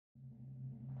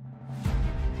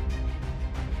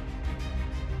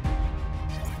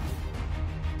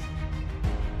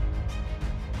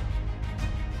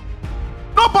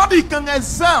Nobody can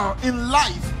excel in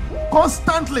life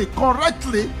constantly,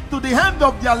 correctly, to the end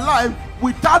of their life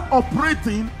without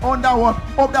operating under what?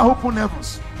 Under open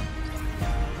heavens.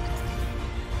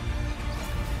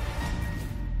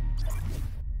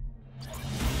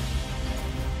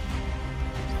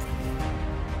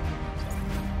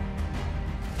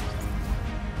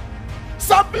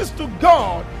 Service to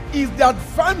God is the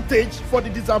advantage for the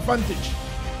disadvantage.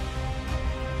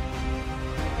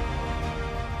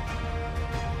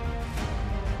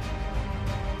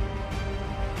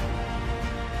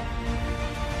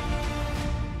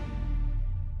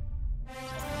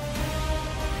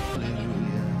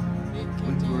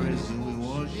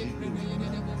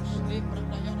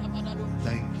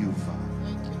 Thank you, Father.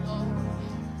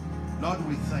 Lord,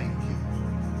 we thank you.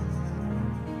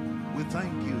 We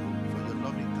thank you for your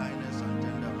loving kindness and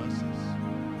tender mercies.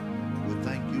 We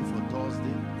thank you for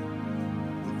Thursday.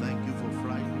 We thank you for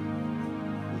Friday.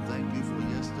 We thank you for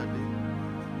yesterday.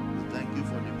 We thank you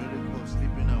for the miracle of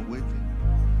sleeping and waking.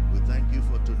 We thank you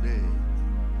for today.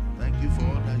 Thank you for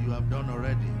all that you have done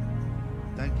already.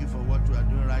 Thank you for what you are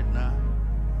doing right now.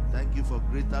 Thank you for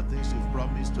greater things you've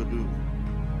promised to do.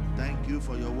 Thank you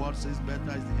for your word says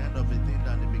better is the end of a thing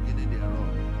than the beginning thereof.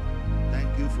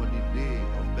 Thank you for the day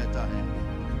of better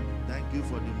ending. Thank you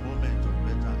for the moment of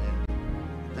better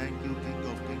ending. Thank you,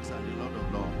 King of Kings and the Lord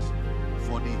of Lords,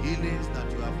 for the healings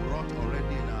that you have wrought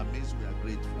already in our midst. We are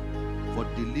grateful. For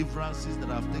deliverances that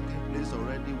have taken place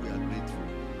already, we are grateful.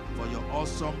 For your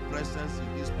awesome presence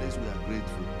in this place, we are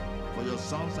grateful. For your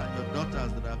sons and your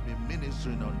daughters that have been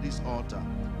ministering on this altar,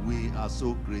 we are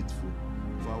so grateful.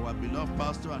 For our beloved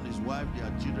pastor and his wife,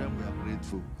 their children, we are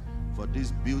grateful. For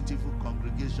this beautiful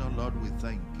congregation, Lord, we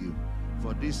thank you.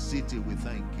 For this city, we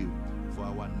thank you. For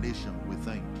our nation, we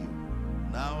thank you.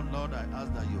 Now, Lord, I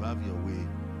ask that you have your way.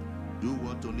 Do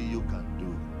what only you can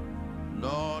do.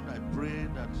 Lord, I pray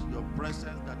that your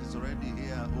presence that is already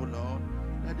here, oh Lord,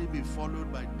 let it be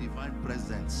followed by divine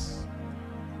presence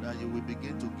that you will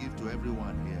begin to give to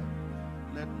everyone here.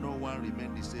 Let no one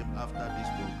remain the same after this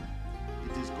program.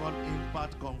 It is called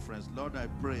Impact Conference. Lord, I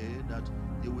pray that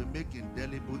you will make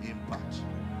indelible impact.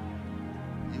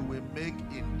 You will make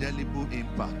indelible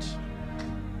impact,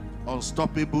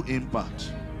 unstoppable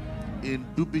impact,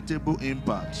 indubitable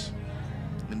impact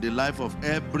in the life of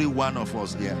every one of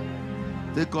us here.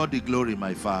 Take all the glory,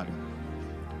 my Father.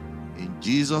 In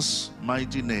Jesus'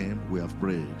 mighty name we have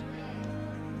prayed.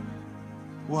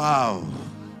 Wow.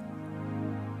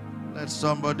 Let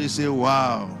somebody say,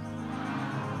 wow.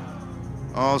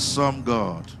 Awesome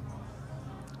God.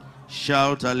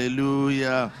 Shout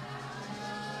hallelujah.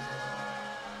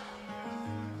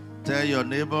 Tell your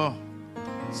neighbor,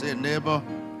 say, neighbor,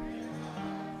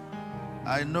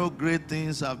 I know great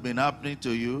things have been happening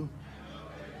to you.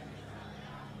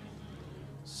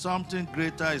 Something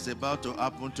greater is about to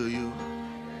happen to you.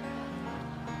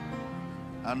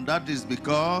 And that is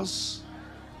because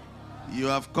you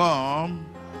have come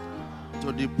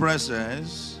to the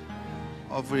presence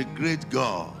of a great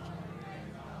God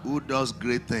who does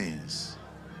great things.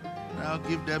 Now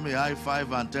give them a high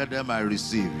five and tell them I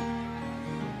receive it.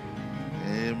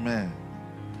 Amen.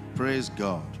 Praise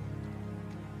God.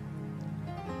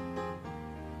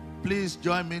 Please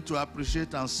join me to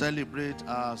appreciate and celebrate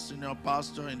our senior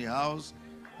pastor in the house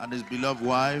and his beloved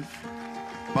wife,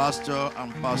 Pastor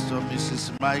and Pastor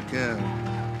Mrs. Michael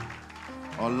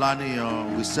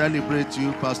Olaniyan. We celebrate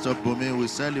you, Pastor Bumi. We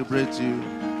celebrate you.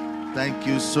 Thank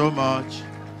you so much.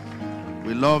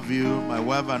 We love you. My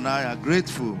wife and I are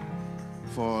grateful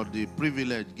for the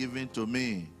privilege given to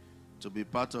me to be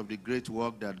part of the great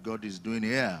work that God is doing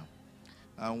here.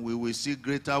 And we will see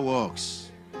greater works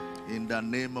in the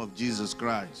name of Jesus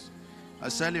Christ. I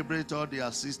celebrate all the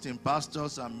assisting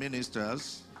pastors and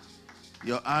ministers.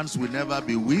 Your hands will never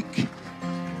be weak.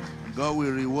 God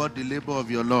will reward the labor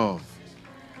of your love.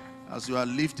 As you are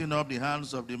lifting up the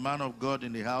hands of the man of God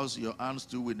in the house, your hands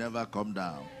too will never come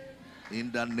down.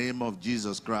 In the name of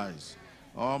Jesus Christ.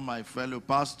 All my fellow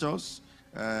pastors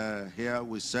here,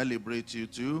 we celebrate you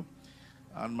too.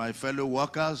 And my fellow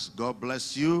workers, God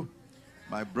bless you.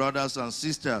 My brothers and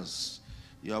sisters,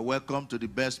 you are welcome to the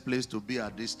best place to be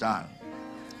at this time.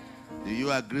 Do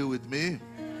you agree with me?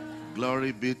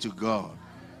 Glory be to God.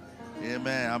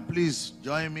 Amen. And please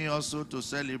join me also to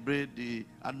celebrate the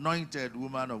anointed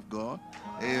woman of God.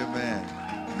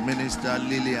 Amen. Minister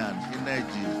Lillian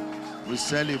Ineji. We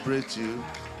celebrate you.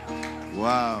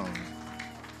 Wow.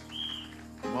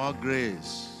 More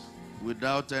grace.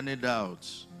 Without any doubt,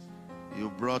 you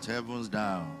brought heavens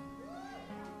down.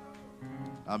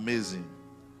 Amazing.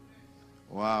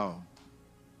 Wow.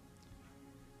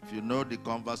 If you know the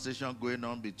conversation going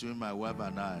on between my wife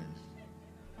and I,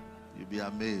 You'll be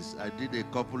amazed. I did a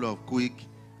couple of quick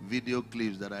video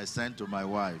clips that I sent to my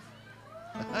wife.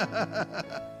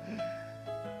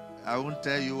 I won't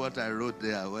tell you what I wrote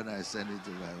there when I sent it to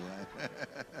my wife.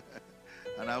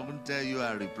 And I won't tell you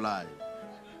I replied.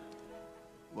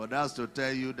 But that's to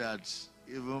tell you that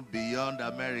even beyond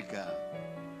America,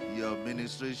 your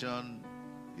ministration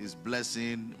is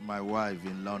blessing my wife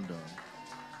in London.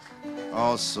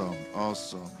 Awesome,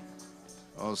 awesome,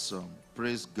 awesome.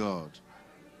 Praise God.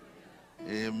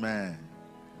 Amen.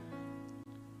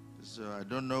 So I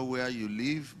don't know where you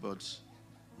live, but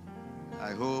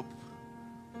I hope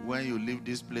when you leave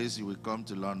this place, you will come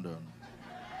to London.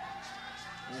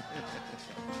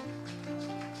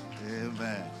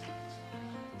 Amen.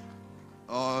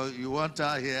 Or you want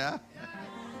her here?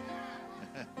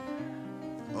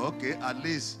 Okay, at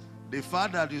least the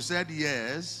fact that you said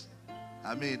yes,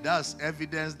 I mean, that's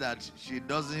evidence that she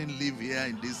doesn't live here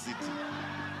in this city.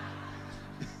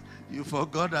 You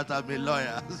forgot that I'm a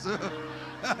lawyer. So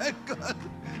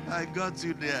I got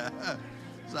you there.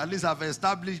 So at least I've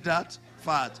established that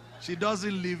fact. She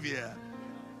doesn't live here.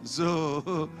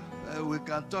 So we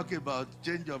can talk about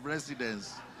change of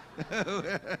residence.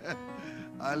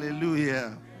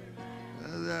 Hallelujah.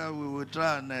 We will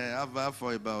try and have her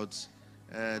for about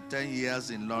 10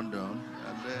 years in London.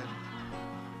 And then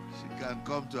she can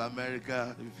come to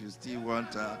America if you still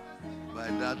want her by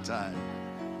that time.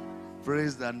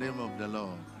 Praise the name of the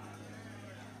Lord.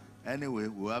 Anyway,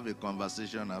 we'll have a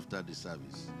conversation after the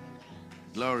service.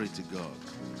 Glory to God.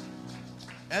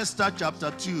 Esther chapter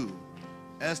 2.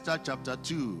 Esther chapter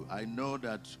 2. I know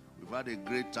that we've had a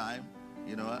great time.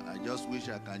 You know, I just wish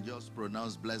I can just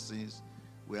pronounce blessings.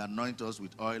 We anoint us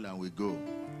with oil and we go.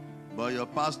 But your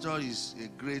pastor is a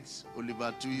great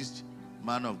Oliver Twist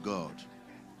man of God.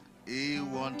 He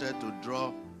wanted to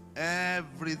draw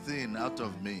everything out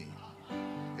of me.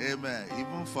 Amen.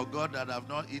 Even forgot that I've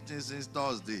not eaten since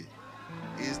Thursday.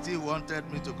 He still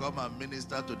wanted me to come and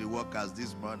minister to the workers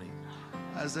this morning.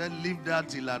 I said, leave that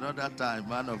till another time,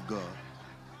 man of God.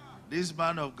 This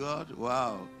man of God,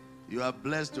 wow, you are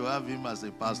blessed to have him as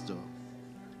a pastor.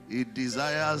 He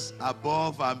desires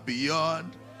above and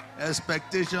beyond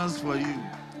expectations for you.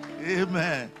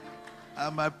 Amen.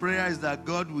 And my prayer is that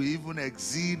God will even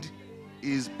exceed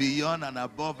his beyond and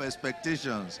above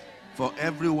expectations for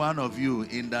every one of you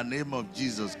in the name of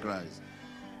Jesus Christ.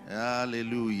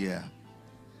 Hallelujah.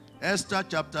 Esther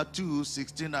chapter 2,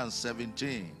 16 and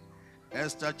 17.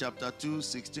 Esther chapter 2,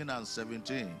 16 and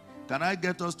 17. Can I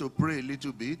get us to pray a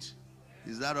little bit?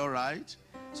 Is that all right?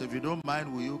 So if you don't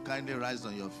mind, will you kindly rise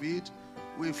on your feet?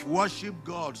 We've worshiped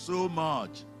God so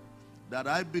much that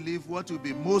I believe what will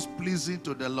be most pleasing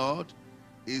to the Lord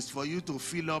is for you to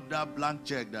fill up that blank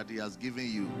check that he has given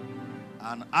you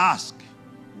and ask,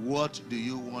 what do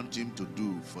you want him to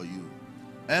do for you?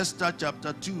 Esther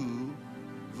chapter 2,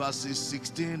 verses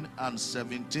 16 and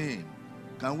 17.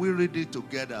 Can we read it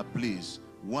together, please?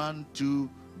 1, 2,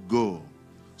 go.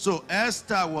 So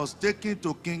Esther was taken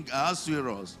to King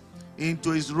Ahasuerus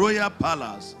into his royal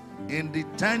palace in the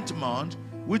 10th month,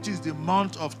 which is the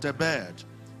month of Tebet,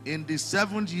 in the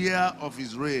 7th year of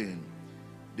his reign.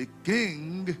 The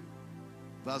king,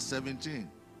 verse 17,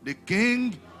 the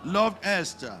king loved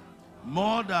Esther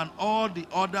more than all the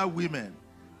other women,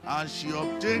 and she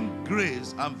obtained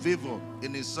grace and favor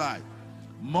in his sight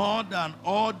more than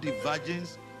all the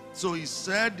virgins. So he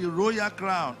set the royal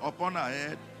crown upon her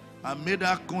head and made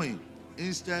her queen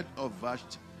instead of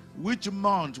Vashti. Which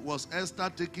month was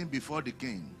Esther taken before the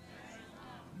king?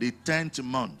 The 10th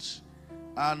month.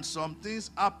 And some things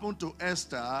happened to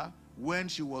Esther when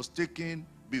she was taken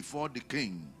before the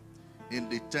king in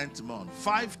the 10th month.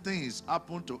 5 things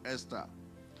happened to Esther.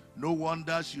 No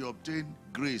wonder she obtained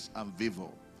grace and favor.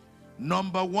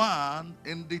 Number 1,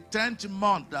 in the 10th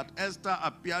month that Esther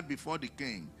appeared before the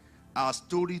king, our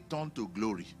story turned to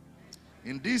glory.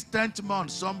 In this 10th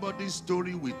month, somebody's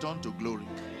story will turn to glory.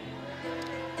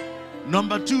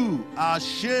 Number 2, our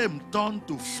shame turned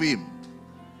to fame.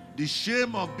 The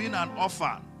shame of being an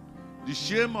orphan, the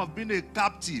shame of being a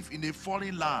captive in a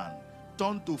foreign land,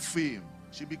 turned to fame.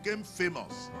 She became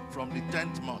famous from the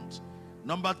 10th month.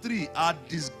 Number 3, our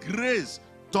disgrace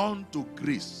turned to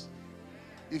grace.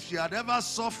 If she had ever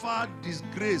suffered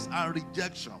disgrace and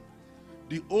rejection,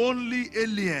 the only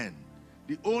alien,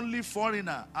 the only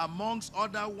foreigner amongst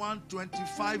other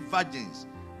 125 virgins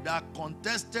that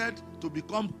contested to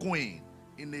become queen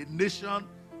in a nation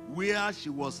where she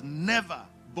was never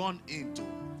born into,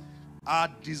 our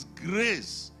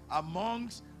disgrace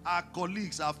amongst our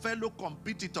colleagues, our fellow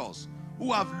competitors,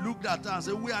 who have looked at her and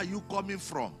said, where are you coming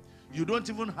from? You don't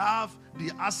even have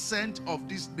the accent of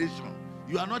this nation.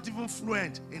 You are not even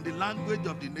fluent in the language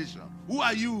of the nation. Who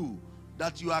are you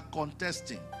that you are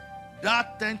contesting?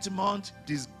 That 10th month,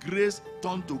 disgrace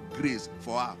turned to grace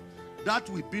for her. That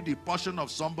will be the portion of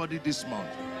somebody this month.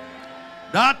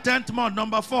 That 10th month,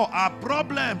 number 4, our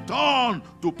problem turned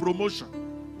to promotion.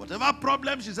 Whatever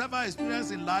problem she's ever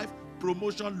experienced in life,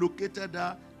 promotion located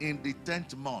her in the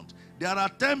 10th month. There are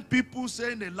 10 people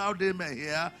saying a loud amen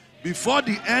here. Before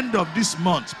the end of this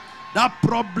month, that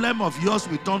problem of yours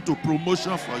will turn to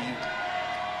promotion for you.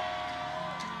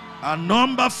 And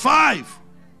number 5,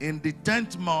 in the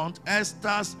 10th month,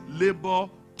 Esther's labor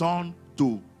turned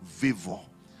to favor.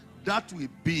 That will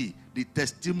be the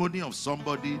testimony of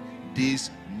somebody this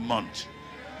month.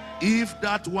 If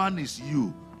that one is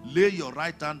you, lay your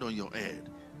right hand on your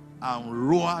head and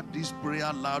roar this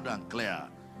prayer loud and clear,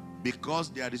 because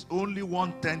there is only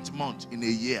one 10th month in a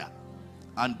year,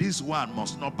 and this one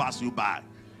must not pass you by.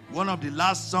 One of the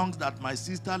last songs that my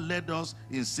sister led us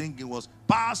in singing was,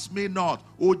 "Pass me not,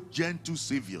 O gentle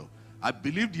Savior." I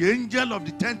believe the angel of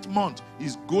the 10th month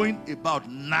is going about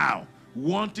now,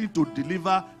 wanting to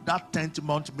deliver that 10th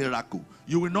month miracle.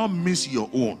 You will not miss your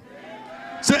own.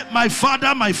 Say, my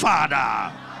Father, my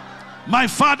Father, my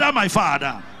Father, my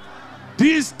Father,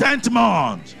 this 10th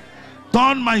month,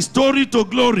 turn my story to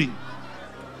glory,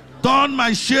 turn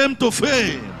my shame to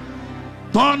fame,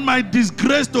 turn my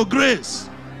disgrace to grace,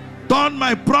 turn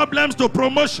my problems to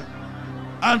promotion,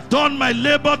 and turn my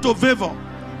labor to favor.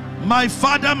 My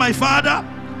Father,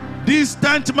 this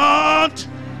 10th month,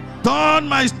 turn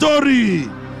my story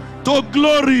to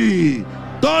glory,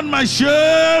 turn my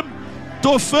shame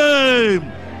to fame,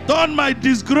 turn my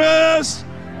disgrace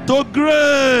to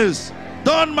grace,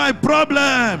 turn my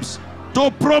problems to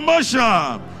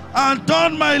promotion, and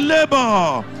turn my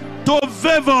labor to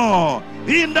favor.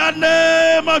 In the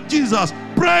name of Jesus.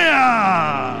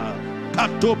 Prayer.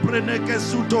 Katopreneke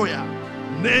sutoya.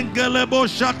 Nengelebo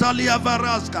shatalia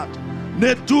varaskat.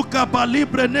 Netuka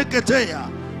palibre neketeya.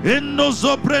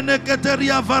 Enozobre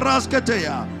neketeria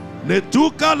varasketeya.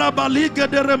 Netuka la balige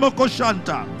de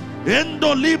remokoshanta.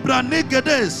 Endo libra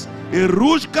negedes.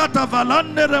 Erushkata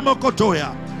valande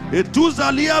remokotoya.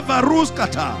 Etuzalia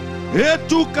varuskata.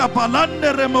 Etuka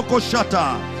palande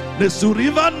remokoshata.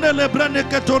 Nesurivane lebrene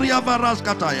ketoria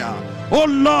varaskataya. Oh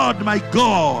Lord, my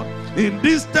God, in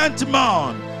this 10th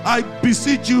month, I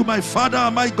beseech you, my Father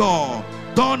and my God,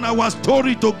 turn our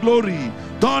story to glory,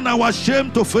 turn our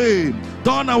shame to fame,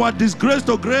 turn our disgrace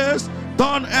to grace,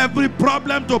 turn every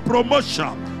problem to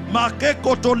promotion.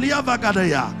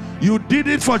 You did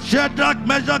it for Shadrach,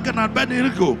 Meshach, and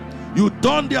Abednego. You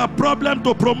turned their problem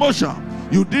to promotion.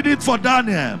 You did it for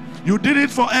Daniel. You did it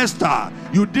for Esther.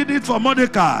 You did it for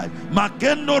Mordecai.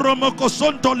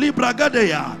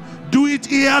 Do it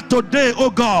here today, oh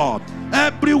God.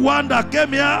 Everyone that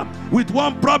came here with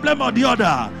one problem or the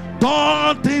other,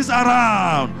 turn things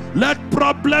around. Let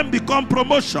problem become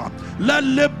promotion. Let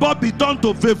labor be turned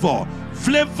to favor.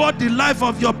 Flavor the life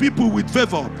of your people with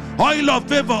favor. Oil of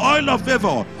favor, oil of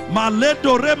favor.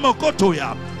 Maledo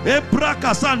remokotoya.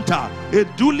 Ebraka santa.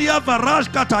 Edulia varaj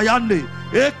katayande.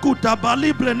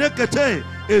 Ekutabali brenekete.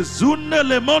 Ezune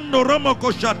lemono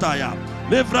romokoshataya.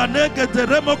 Levranekete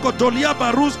remokotolia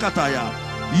barus kataya.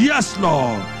 Yes,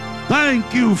 Lord.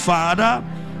 Thank you, Father.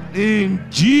 In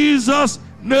Jesus'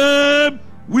 name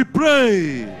we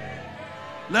pray.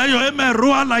 Let your amen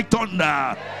roar like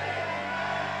thunder.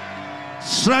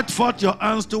 Stretch forth your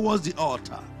hands towards the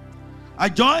altar. I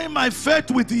join my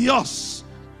faith with yours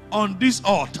on this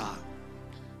altar.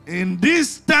 In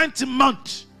this 10th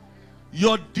month,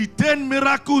 your detained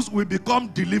miracles will become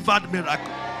delivered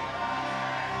miracles.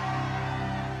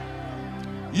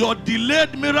 Your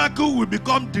delayed miracle will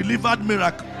become delivered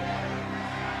miracle.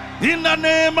 In the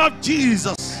name of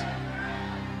Jesus.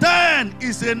 10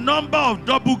 is a number of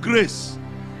double grace.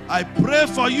 I pray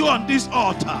for you on this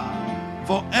altar.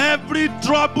 For every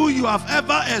trouble you have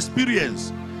ever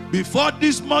experienced, before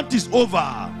this month is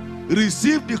over,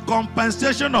 receive the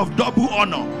compensation of double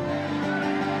honor.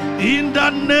 In the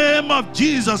name of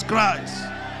Jesus Christ.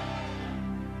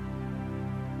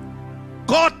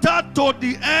 Quarter to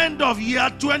the end of year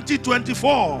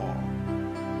 2024,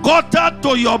 quarter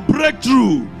to your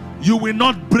breakthrough, you will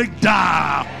not break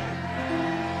down.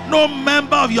 No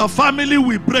member of your family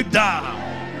will break down.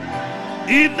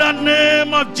 In the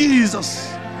name of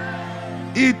Jesus.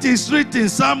 It is written,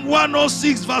 Psalm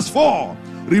 106 verse 4.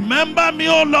 Remember me,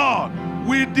 O Lord,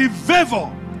 with the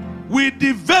favor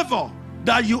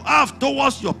that you have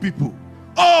towards your people.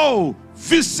 Oh,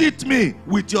 visit me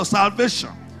with your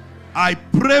salvation. I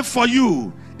pray for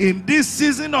you in this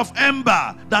season of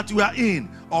ember that we are in,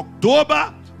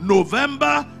 October,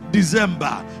 November,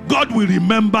 December. God will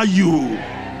remember you.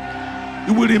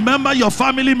 He will remember your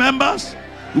family members.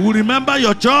 He will remember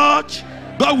your church.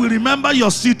 God will remember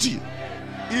your city.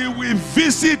 He will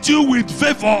visit you with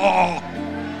favor.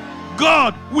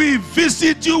 God will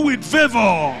visit you with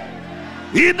favor.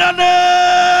 In the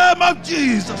name of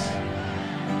Jesus.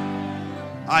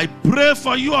 I pray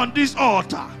for you on this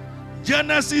altar.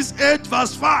 Genesis 8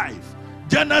 verse 5.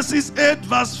 Genesis 8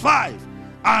 verse 5.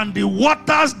 And the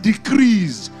waters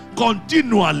decreased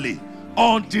continually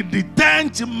until the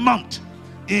 10th month.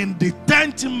 In the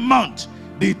 10th month,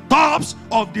 the tops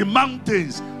of the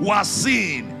mountains were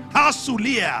seen.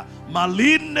 Hasulia,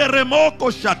 Maline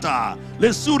Remoko Shata,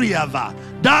 Lesuriava.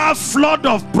 That flood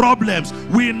of problems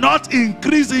will not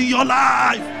increase in your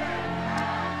life.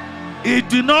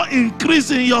 It will not increase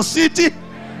in your city.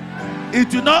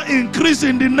 It will not increase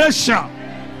in the nation.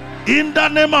 In the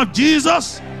name of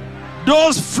Jesus,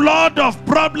 those flood of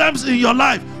problems in your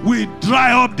life will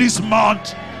dry up this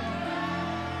month.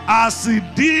 As it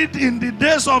did in the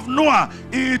days of Noah,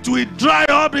 it will dry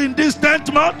up in this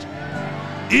 10th month.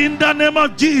 In the name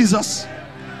of Jesus,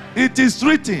 it is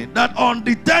written that on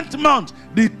the 10th month,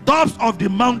 the tops of the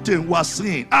mountain were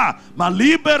seen.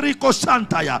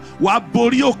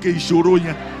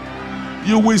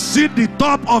 You will see the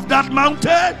top of that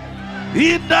mountain.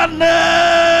 In the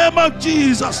name of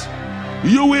Jesus,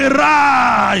 you will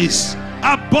rise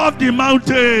above the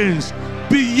mountains,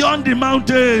 beyond the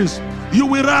mountains. You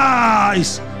will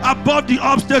rise above the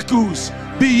obstacles,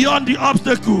 beyond the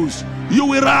obstacles. You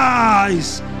will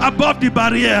rise above the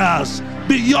barriers,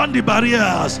 beyond the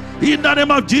barriers. In the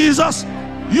name of Jesus,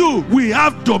 you will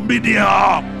have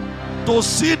dominion. To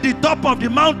see the top of the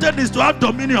mountain is to have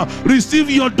dominion. Receive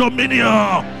your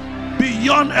dominion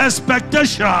beyond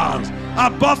expectations,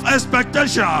 above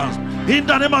expectations. In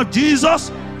the name of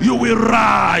Jesus, you will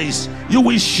rise, you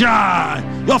will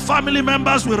shine. Your family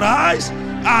members will rise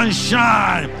and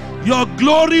shine. Your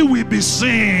glory will be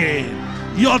seen.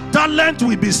 Your talent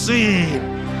will be seen.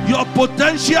 Your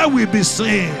potential will be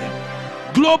seen.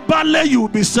 Globally, you will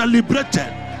be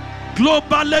celebrated.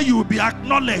 Globally, you will be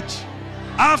acknowledged.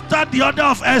 After the order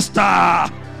of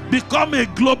Esther, become a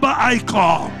global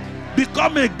icon.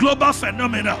 Become a global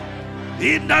phenomenon.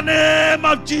 In the name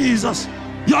of Jesus,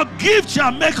 your gift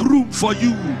shall make room for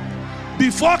you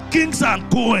before kings and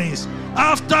queens.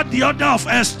 After the order of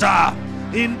Esther,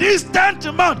 in this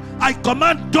 10th month, I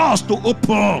command doors to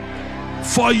open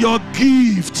for your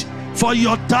gift, for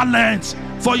your talents,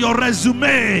 for your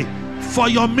resume, for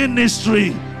your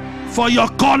ministry, for your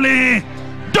calling.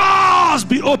 Doors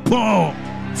be open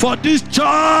for this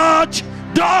church.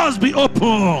 Doors be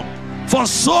open for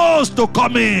souls to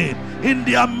come in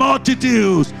their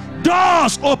multitudes.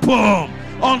 Doors open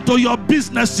unto your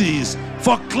businesses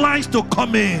for clients to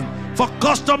come in, for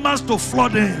customers to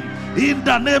flood in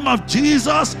the name of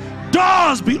Jesus.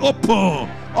 Doors be open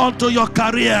unto your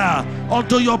career,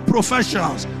 unto your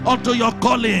professions, unto your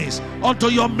callings, unto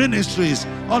your ministries,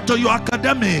 unto your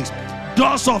academics.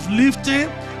 Doors of lifting,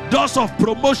 doors of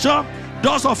promotion,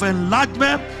 doors of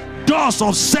enlargement, doors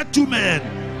of settlement.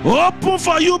 Open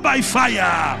for you by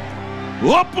fire.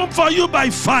 Open for you by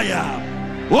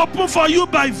fire. Open for you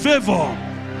by favor.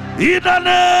 In the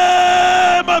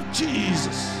name of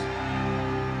Jesus.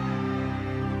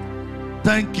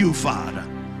 Thank you, Father.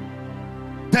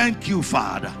 Thank you,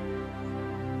 Father.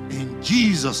 In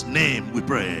Jesus' name we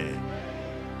pray.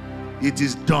 It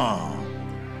is done.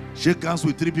 Shake hands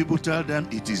with 3 people. Tell them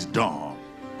it is done.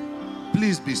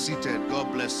 Please be seated.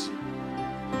 God bless you.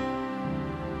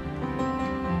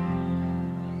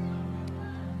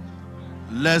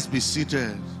 Let's be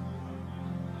seated.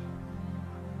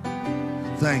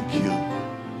 Thank you.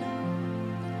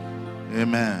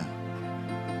 Amen.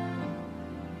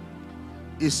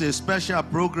 It's a special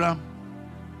program.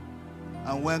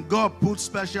 And when God puts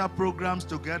special programs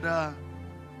together,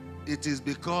 it is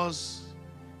because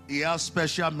He has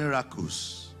special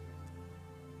miracles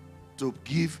to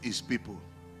give His people.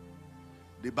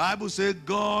 The Bible says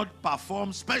God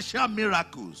performed special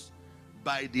miracles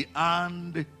by the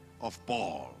hand of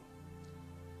Paul.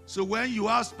 So when you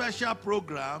have special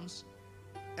programs,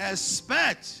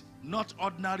 expect not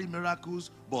ordinary miracles,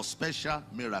 but special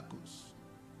miracles.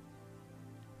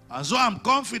 And so I'm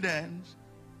confident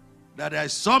that there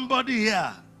is somebody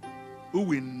here who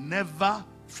will never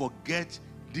forget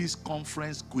this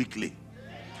conference quickly.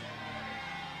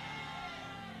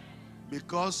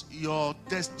 Because your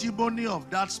testimony of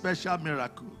that special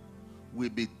miracle will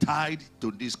be tied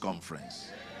to this conference.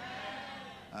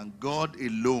 And God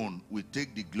alone will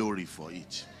take the glory for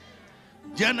it.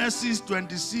 Genesis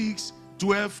 26,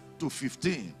 12 to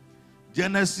 15.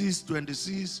 Genesis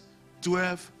 26,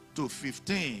 12 to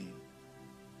 15.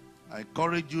 I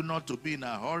encourage you not to be in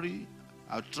a hurry.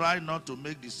 I'll try not to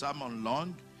make the sermon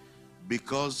long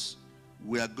because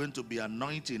we are going to be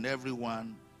anointing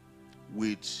everyone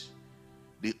with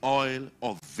the oil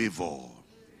of favor.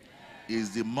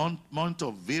 Is the month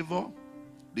of favor,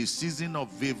 the season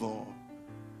of favor.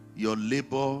 Your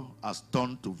labor has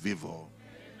turned to favor.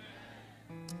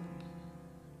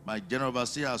 My general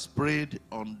overseer has prayed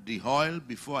on the oil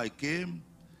before I came,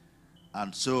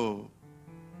 and so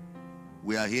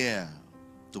we are here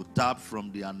to tap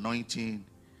from the anointing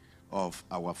of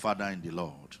our Father in the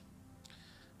Lord.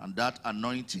 And that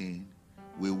anointing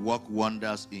will work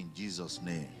wonders in Jesus'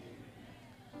 name.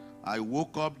 I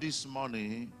woke up this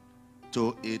morning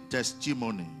to a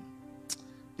testimony.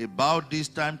 About this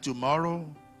time tomorrow,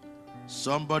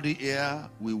 somebody here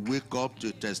will wake up to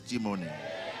a testimony.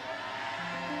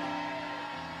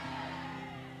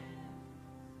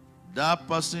 That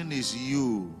person is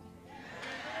you.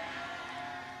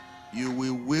 You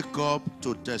will wake up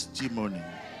to testimony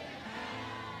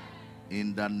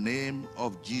in the name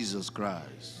of Jesus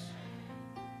Christ.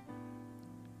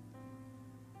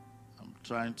 I'm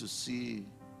trying to see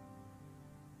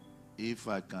if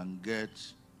I can get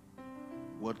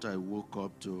what I woke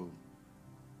up to.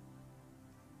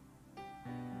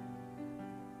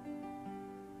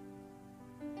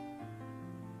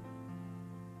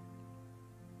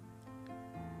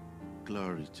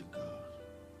 Glory to God.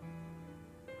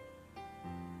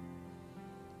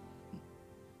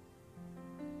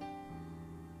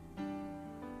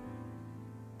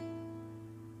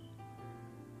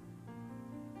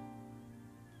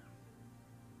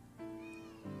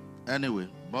 Anyway,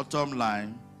 bottom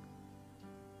line,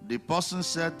 the person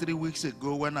said 3 weeks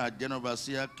ago when our general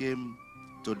overseer came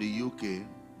to the UK,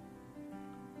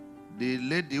 the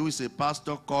lady who is a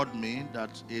pastor called me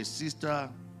that a sister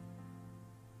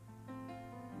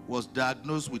was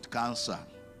diagnosed with cancer,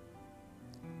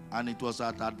 and it was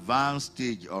at advanced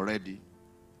stage already.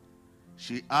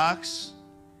 She asked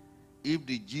if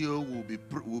the GO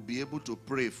will be able to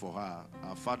pray for her,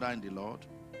 our Father in the Lord.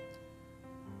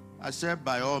 I said,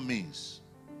 by all means.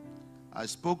 I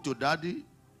spoke to Daddy.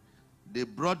 They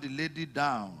brought the lady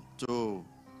down to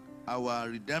our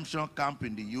redemption camp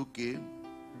in the UK,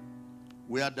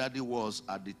 where Daddy was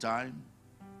at the time.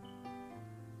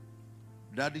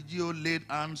 Daddy Gio laid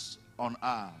hands on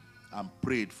her and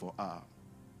prayed for her.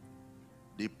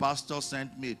 The pastor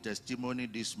sent me a testimony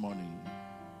this morning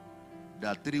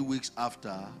that 3 weeks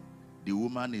after, the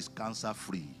woman is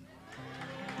cancer-free.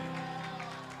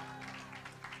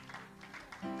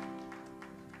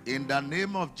 In the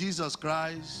name of Jesus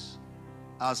Christ,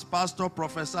 as Pastor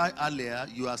prophesied earlier,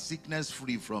 you are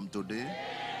sickness-free from today.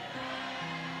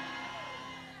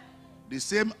 The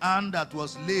same hand that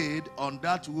was laid on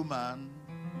that woman,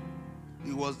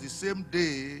 it was the same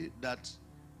day that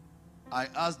I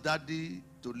asked Daddy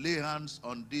to lay hands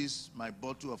on this, my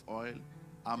bottle of oil,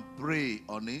 and pray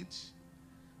on it,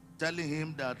 telling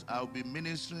him that I'll be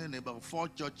ministering in about 4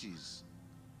 churches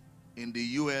in the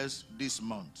US this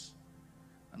month.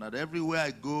 And that everywhere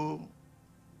I go,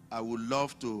 I would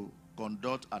love to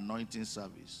conduct anointing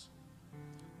service.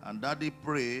 And Daddy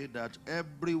prayed that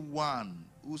everyone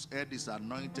whose head is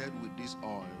anointed with this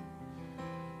oil,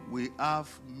 we have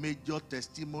major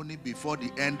testimony before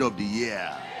the end of the year.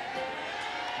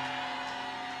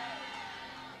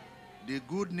 The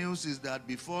good news is that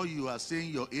before you are saying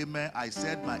your amen, I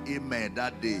said my amen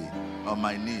that day on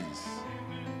my knees.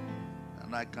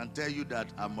 And I can tell you that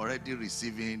I'm already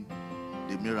receiving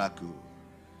the miracle.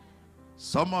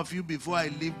 Some of you, before I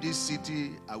leave this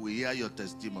city, I will hear your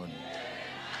testimony.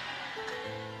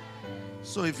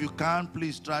 So if you can,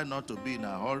 please try not to be in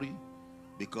a hurry,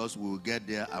 because we will get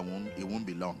there and it won't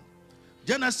be long.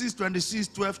 Genesis 26,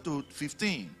 12 to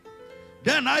 15.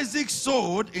 Then Isaac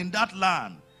sowed in that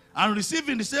land and received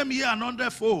in the same year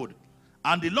 100-fold.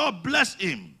 And the Lord blessed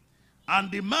him. And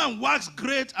the man waxed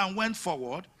great and went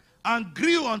forward and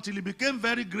grew until he became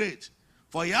very great.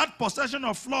 For he had possession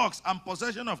of flocks and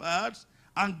possession of herds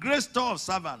and great store of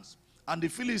servants. And the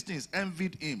Philistines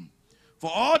envied him. For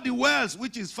all the wells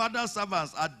which his father's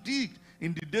servants had digged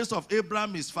in the days of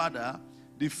Abraham his father,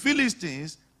 the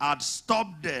Philistines had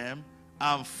stopped them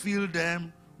and filled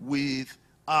them with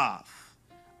earth.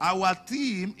 Our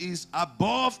theme is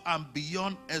above and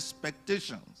beyond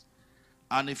expectations.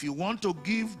 And if you want to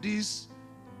give this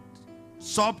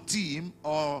sub-theme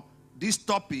or this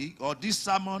topic or this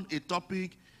sermon a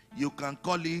topic, you can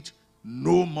call it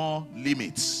No More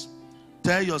Limits.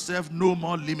 Tell yourself, no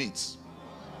more limits.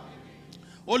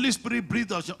 Holy Spirit,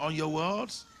 breathe on your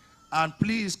words, and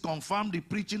please confirm the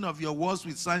preaching of your words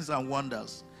with signs and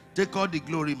wonders. Take all the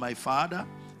glory, my Father,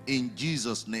 in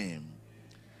Jesus' name.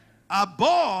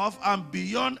 Above and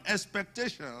beyond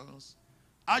expectations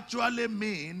actually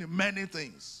mean many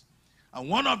things. And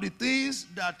one of the things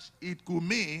that it could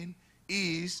mean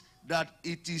is that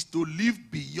it is to live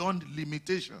beyond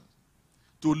limitations.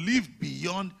 To live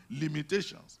beyond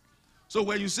limitations. So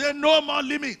when you say no more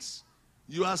limits,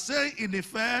 you are saying in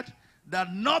effect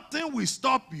that nothing will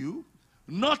stop you,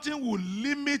 nothing will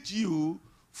limit you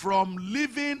from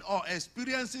living or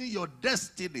experiencing your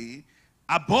destiny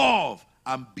above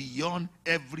and beyond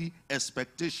every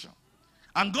expectation.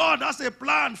 And God has a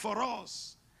plan for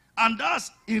us. And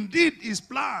that's indeed his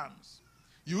plans.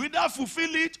 You either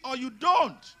fulfill it or you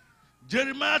don't.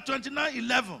 Jeremiah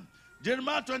 29:11.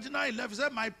 Jeremiah 29:11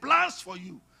 said, my plans for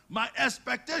you, my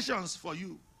expectations for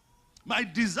you, my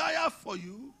desire for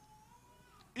you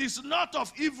is not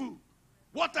of evil.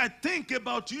 What I think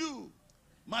about you,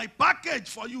 my package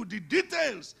for you, the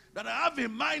details that I have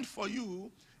in mind for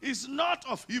you is not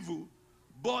of evil,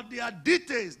 but they are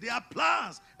details, they are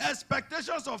plans,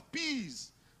 expectations of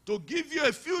peace, to give you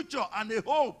a future and a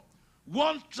hope.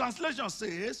 One translation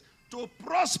says, to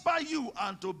prosper you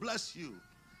and to bless you.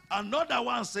 Another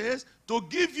one says, to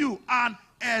give you an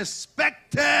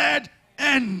expected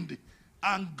end.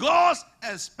 And God's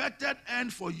expected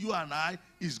end for you and I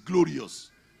is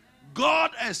glorious.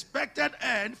 God's expected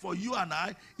end for you and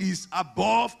I is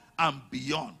above and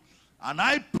beyond. And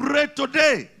I pray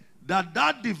today that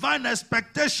that divine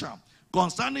expectation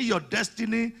concerning your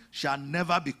destiny shall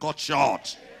never be cut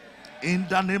short. In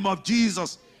the name of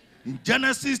Jesus. In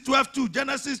Genesis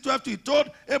 12:2, he told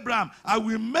Abraham, I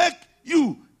will make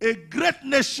you a great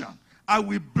nation. I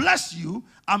will bless you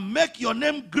and make your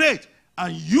name great,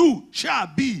 and you shall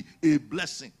be a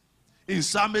blessing. In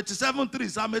Psalm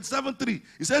 87:3,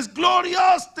 it says,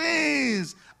 glorious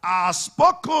things are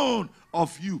spoken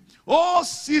of you, O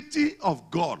city of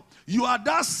God. You are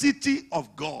that city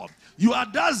of God. You are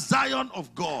that Zion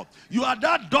of God. You are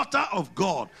that daughter of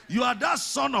God. You are that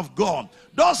son of God.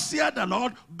 Thus saith the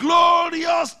Lord,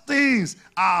 glorious things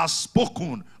are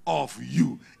spoken of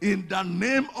you. In the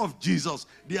name of Jesus,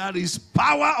 there is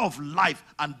power of life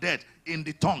and death in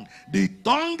the tongue. The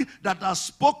tongue that has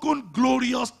spoken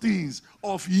glorious things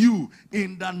of you,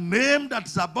 in the name that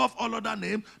is above all other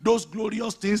names, those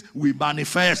glorious things will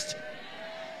manifest.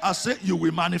 I say you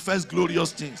will manifest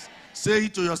glorious things. Say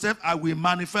it to yourself, I will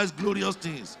manifest glorious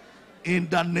things in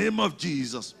the name of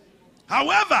Jesus.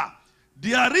 However,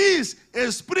 there is a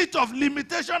spirit of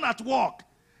limitation at work,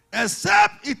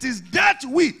 except it is dealt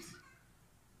with.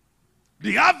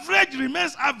 The average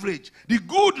remains average. The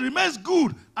good remains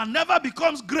good and never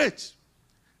becomes great.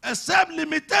 Except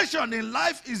limitation in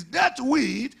life is dealt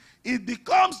with, it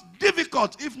becomes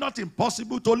difficult, if not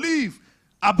impossible, to live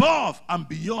above and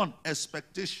beyond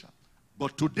expectation.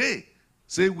 But today,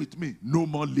 say with me, no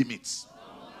more limits.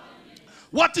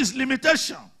 What is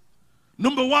limitation?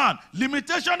 Number one,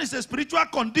 limitation is a spiritual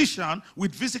condition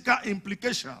with physical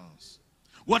implications.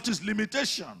 What is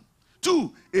limitation?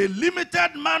 Two, a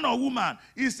limited man or woman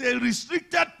is a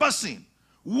restricted person,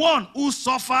 one who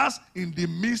suffers in the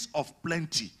midst of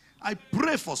plenty. I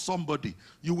pray for somebody,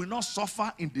 you will not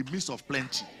suffer in the midst of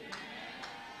plenty.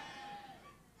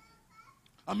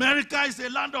 America is a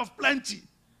land of plenty.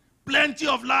 Plenty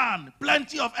of land,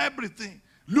 plenty of everything.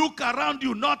 Look around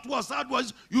you, northward,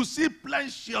 southward, you see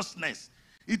plenteousness.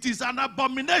 It is an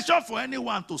abomination for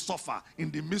anyone to suffer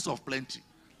in the midst of plenty.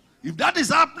 If that is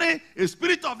happening, a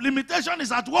spirit of limitation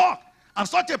is at work, and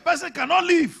such a person cannot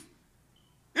live,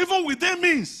 even within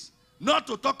means, not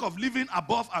to talk of living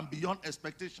above and beyond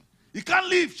expectation. He can't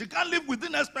live, she can't live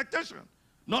within expectation,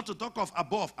 not to talk of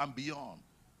above and beyond.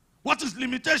 What is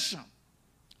limitation?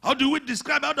 How do we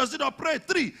describe, how does it operate?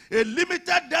 3, a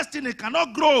limited destiny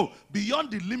cannot grow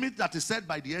beyond the limit that is set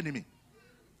by the enemy.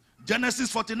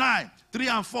 Genesis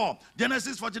 49:3-4.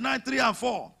 Genesis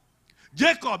 49:3-4.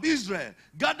 Jacob, Israel,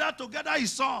 gathered together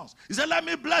his sons. He said, let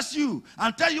me bless you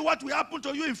and tell you what will happen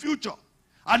to you in future.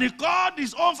 And he called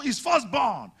his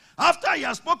firstborn. After he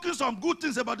had spoken some good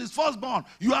things about his firstborn,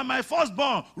 you are my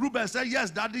firstborn. Reuben said,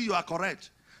 yes, daddy, you are correct.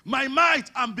 My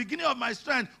might and beginning of my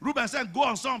strength. Reuben said, go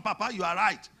on, son, papa, you are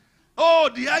right. Oh,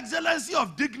 the excellency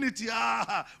of dignity.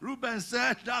 Reuben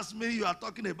said, that's me you are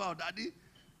talking about, daddy.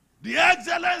 The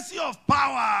excellency of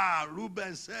power.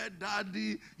 Reuben said,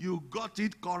 daddy, you got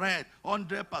it correct,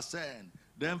 100%.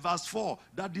 Then verse 4,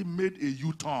 daddy made a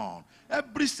U-turn.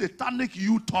 Every satanic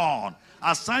U-turn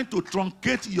assigned to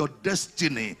truncate your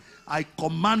destiny, I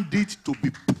command it to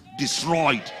be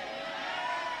destroyed.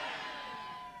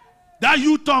 That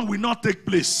U-turn will not take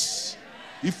place.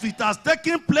 If it has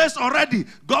taken place already,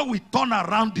 God will turn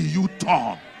around the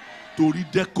U-turn to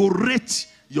redecorate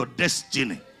your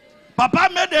destiny. Papa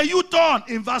made a U-turn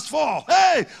in verse 4.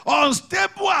 Hey,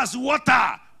 unstable as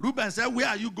water. Reuben said, where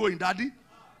are you going, daddy?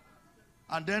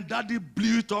 And then daddy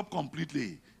blew it up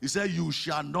completely. He said, you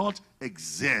shall not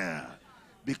excel.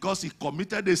 Because he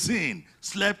committed a sin,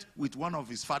 slept with one of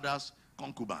his father's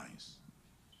concubines.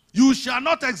 You shall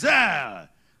not excel.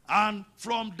 And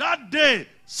from that day,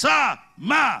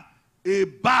 a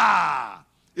bar,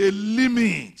 a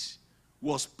limit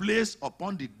was placed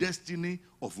upon the destiny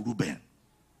of Reuben.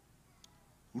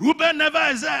 Reuben never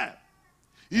excelled.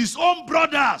 His own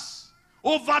brothers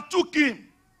overtook him.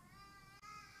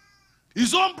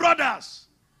 His own brothers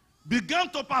began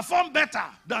to perform better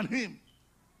than him.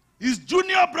 His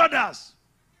junior brothers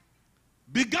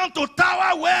began to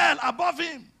tower well above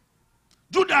him.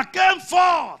 Judah came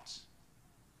forth.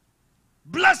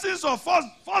 Blessings of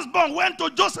firstborn went to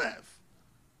Joseph.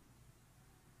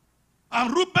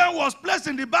 And Reuben was placed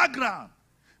in the background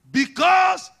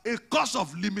because a curse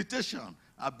of limitation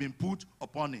had been put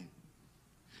upon him.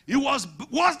 It was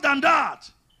worse than that.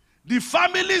 The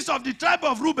families of the tribe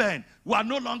of Reuben were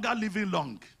no longer living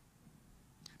long.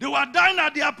 They were dying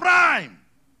at their prime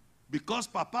because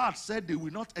Papa had said they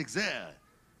will not excel.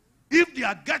 If they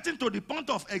are getting to the point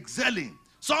of excelling,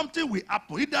 something will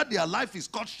happen. Either their life is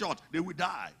cut short, they will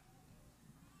die.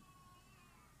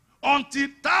 Until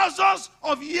thousands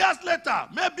of years later,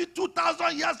 maybe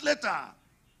 2,000 years later,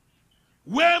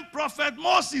 when Prophet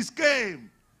Moses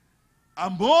came,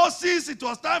 and Moses, it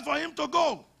was time for him to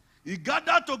go. He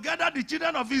gathered together the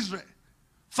children of Israel.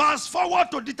 Fast forward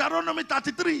to Deuteronomy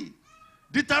 33.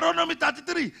 Deuteronomy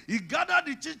 33. He gathered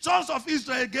the sons of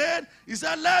Israel again. He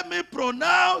said, let me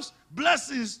pronounce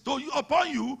blessings to you,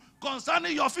 upon you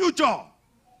concerning your future.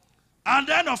 And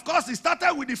then, of course, he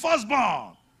started with the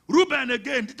firstborn. Reuben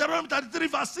again, Deuteronomy 33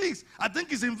 verse 6. I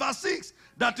think it's in verse 6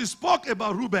 that he spoke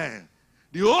about Reuben.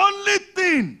 The only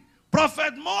thing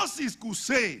Prophet Moses could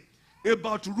say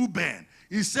about Reuben,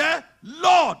 he said,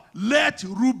 Lord, let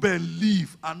Reuben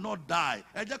live and not die.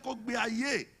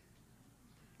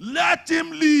 Let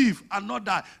him live and not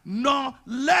die. No,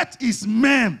 let his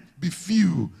men be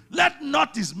few. Let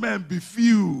not his men be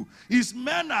few. His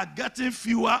men are getting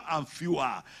fewer and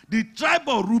fewer. The tribe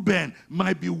of Reuben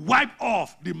might be wiped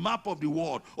off the map of the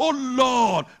world. Oh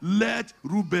Lord, let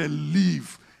Reuben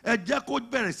live.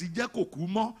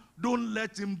 Don't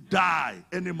let him die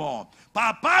anymore.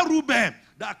 Papa Reuben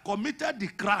that committed the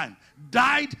crime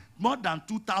died more than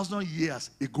 2,000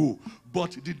 years ago.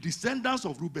 But the descendants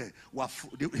of Reuben were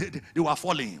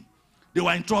falling. They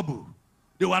were in trouble.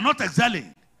 They were not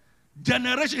excelling.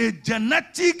 A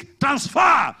genetic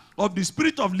transfer of the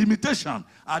spirit of limitation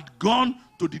had gone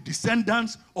to the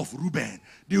descendants of Reuben.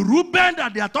 The Reuben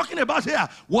that they are talking about here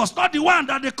was not the one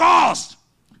that they caused,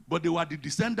 but they were the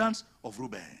descendants of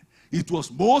Reuben. It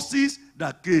was Moses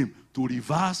that came to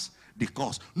reverse the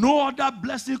curse. No other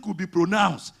blessing could be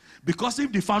pronounced. Because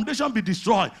if the foundation be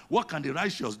destroyed, what can the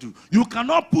righteous do? You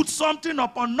cannot put something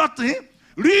upon nothing.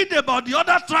 Read about the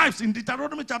other tribes in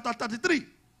Deuteronomy chapter 33.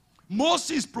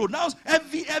 Moses pronounced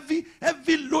heavy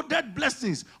loaded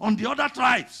blessings on the other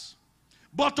tribes.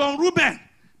 But on Reuben,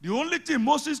 the only thing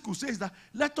Moses could say is that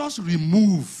let us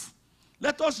remove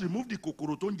the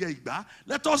kokoroton igba.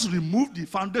 Let us remove the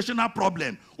foundational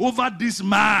problem over this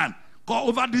man,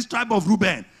 over this tribe of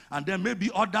Reuben. And then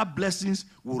maybe other blessings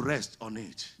will rest on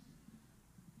it.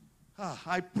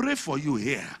 I pray for you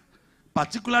here,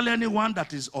 particularly anyone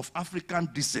that is of African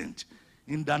descent,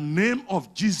 in the name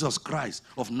of Jesus Christ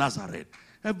of Nazareth.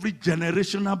 Every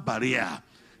generational barrier,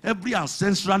 every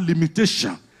ancestral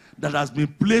limitation that has been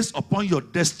placed upon your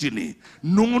destiny,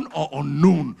 known or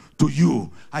unknown to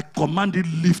you, I command it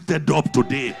lifted up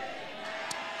today.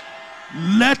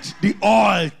 Let the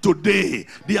oil today,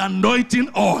 the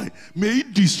anointing oil, may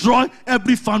it destroy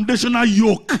every foundational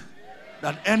yoke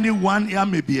that anyone here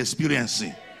may be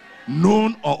experiencing,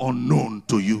 known or unknown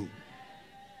to you.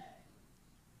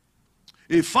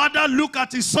 A father looked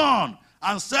at his son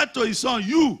and said to his son,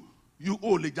 you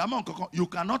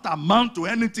cannot amount to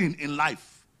anything in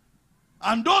life.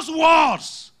 And those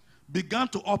words began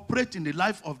to operate in the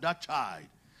life of that child.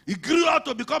 He grew up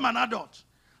to become an adult,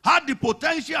 had the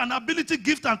potential and ability,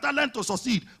 gift and talent to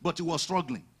succeed, but he was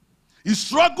struggling. He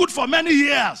struggled for many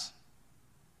years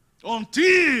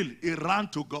until he ran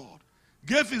to God,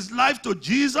 gave his life to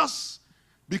Jesus,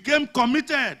 became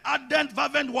committed, ardent,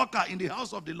 fervent worker in the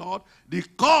house of the Lord. The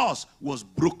curse was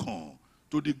broken.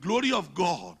 To the glory of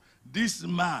God, this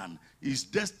man, his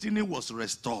destiny was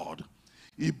restored.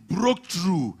 He broke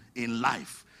through in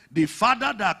life. The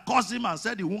father that cursed him and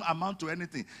said he won't amount to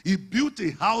anything, he built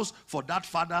a house for that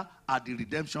father at the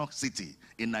Redemption City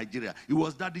in Nigeria. It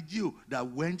was Daddy Gio that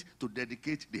went to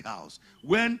dedicate the house.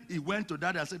 When he went to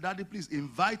Daddy and said, Daddy, please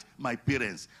invite my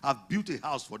parents. I've built a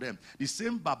house for them. The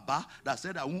same Baba that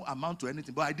said I won't amount to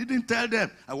anything, but I didn't tell them.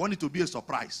 I want it to be a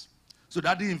surprise. So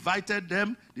Daddy invited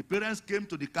them. The parents came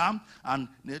to the camp, and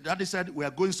Daddy said, we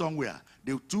are going somewhere.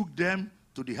 They took them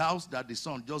to the house that the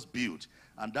son just built.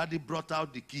 And Daddy brought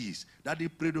out the keys. Daddy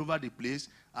prayed over the place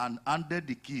and handed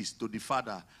the keys to the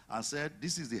father and said,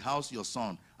 this is the house your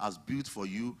son has built for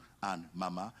you and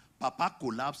Mama. Papa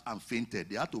collapsed and fainted.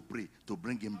 They had to pray to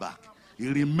bring him back. He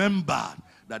remembered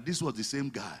that this was the same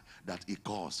guy that he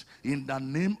caused. In the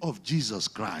name of Jesus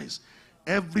Christ,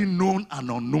 every known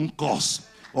and unknown cause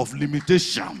of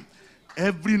limitation,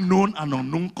 every known and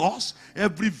unknown cause,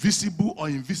 every visible or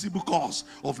invisible cause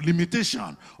of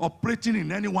limitation operating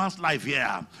in anyone's life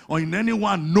here or in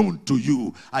anyone known to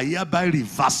you, I hereby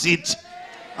reverse it.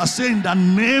 I say in the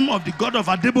name of the God of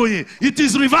Adeboye, it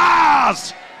is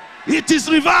reversed. It is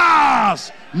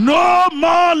reversed. No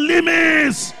more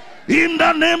limits. In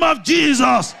the name of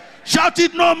Jesus. Shout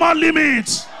it, no more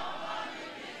limits.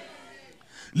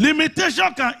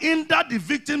 Limitation can hinder the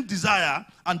victim's desire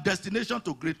and destination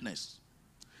to greatness.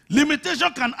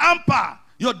 Limitation can hamper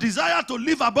your desire to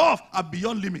live above and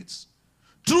beyond limits.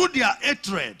 Through their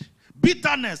hatred,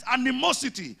 bitterness,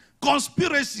 animosity,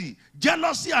 conspiracy,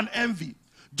 jealousy, and envy,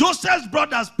 Joseph's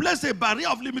brothers placed a barrier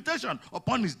of limitation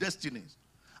upon his destinies.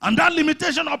 And that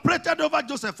limitation operated over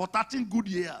Joseph for 13 good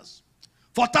years.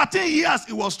 For 13 years,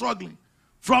 he was struggling.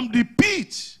 From the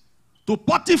pit to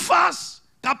Potiphar's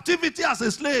captivity as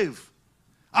a slave.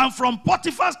 And from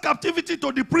Potiphar's captivity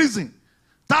to the prison.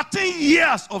 13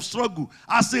 years of struggle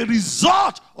as a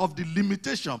result of the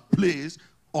limitation placed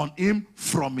on him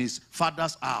from his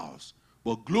father's house.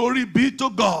 But glory be to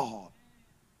God.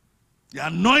 The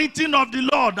anointing of the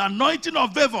Lord, the anointing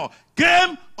of favor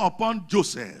came upon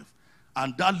Joseph.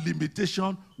 And that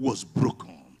limitation was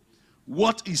broken.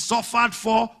 What he suffered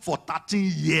for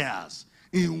 13 years.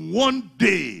 In one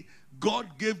day, God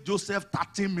gave Joseph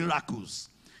 13 miracles.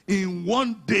 In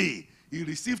one day, he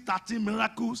received 13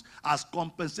 miracles as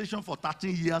compensation for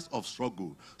 13 years of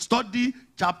struggle. Study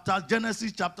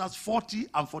Genesis chapters 40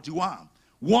 and 41.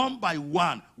 One by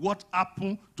one, what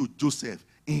happened to Joseph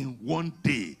in one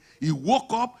day. He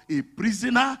woke up a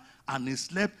prisoner and he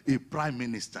slept a prime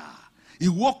minister. He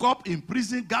woke up in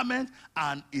prison garment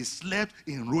and he slept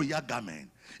in royal garment.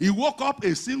 He woke up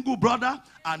a single brother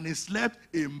and he slept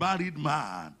a married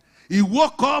man. He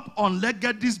woke up on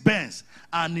Leke's Benz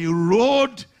and he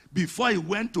rode before he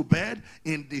went to bed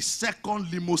in the second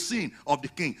limousine of the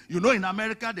king. You know, in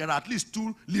America, there are at least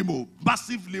 2 limo,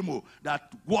 massive limo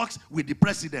that works with the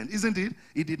president, isn't it?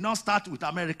 It did not start with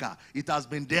America. It has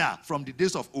been there from the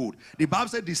days of old. The Bible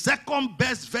said the second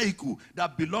best vehicle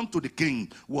that belonged to the king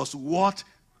was what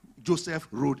Joseph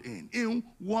rode in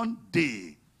one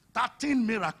day. 13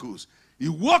 miracles. He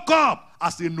woke up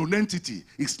as a non-entity.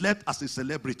 He slept as a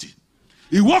celebrity.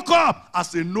 He woke up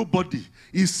as a nobody.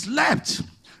 He slept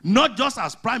not just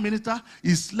as prime minister,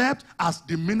 he slept as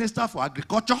the minister for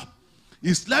agriculture.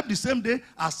 He slept the same day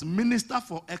as minister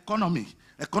for economic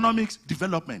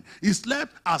development. He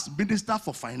slept as minister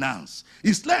for finance.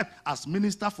 He slept as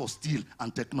minister for steel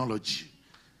and technology.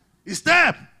 He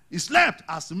slept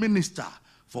as minister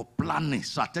for planning,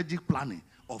 strategic planning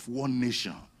of one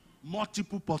nation.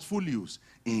 Multiple portfolios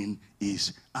in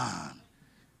his hand.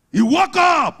 He woke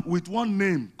up with one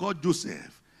name called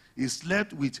Joseph. He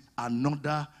slept with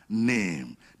another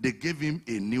name. They gave him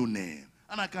a new name.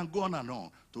 And I can go on and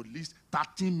on to list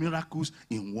 13 miracles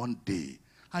in one day.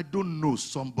 I don't know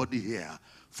somebody here.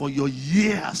 For your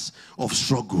years of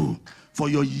struggle, for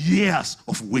your years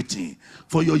of waiting,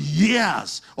 for your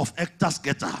years of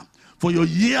hectare-scatter, for your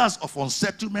years of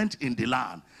unsettlement in the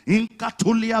land, in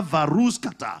Katolia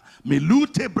Varuskata,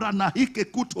 Melute Branahike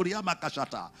Kutoria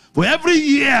Makashata. For every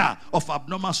year of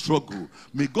abnormal struggle,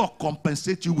 may God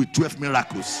compensate you with 12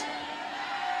 miracles,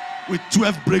 with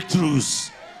 12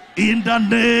 breakthroughs. In the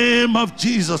name of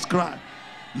Jesus Christ.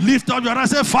 Lift up your hand and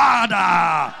say,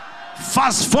 Father,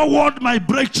 fast forward my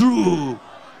breakthrough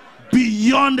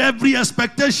beyond every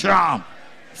expectation.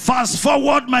 Fast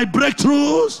forward my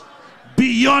breakthroughs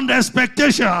beyond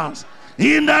expectations.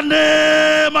 In the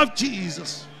name of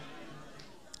Jesus.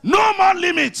 No more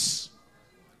limits.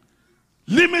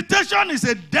 Limitation is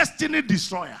a destiny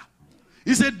destroyer.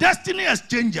 It's a destiny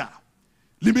exchanger.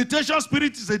 Limitation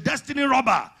spirit is a destiny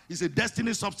robber. It's a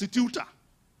destiny substituter.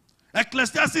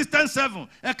 Ecclesiastes 10:7.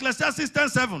 Ecclesiastes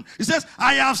 10:7. It says,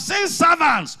 I have seen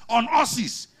servants on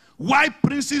horses Why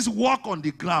princes walk on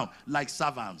the ground like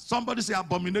servants? Somebody say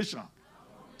abomination.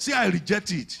 Say, I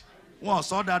reject it. One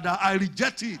saw that, I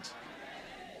reject it.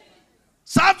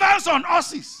 Servants on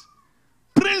horses.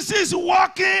 Princes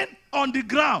walking on the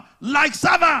ground like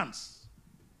servants.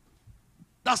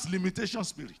 That's limitation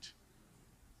spirit.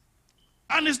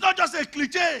 And it's not just a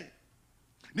cliche.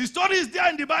 The story is there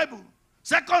in the Bible.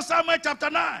 2 Samuel chapter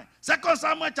 9. 2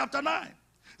 Samuel chapter 9.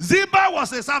 Ziba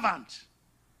was a servant.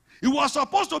 He was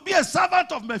supposed to be a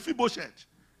servant of Mephibosheth.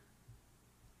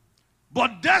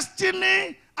 But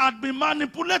destiny had been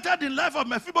manipulated in the life of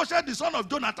Mephibosheth, the son of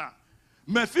Jonathan.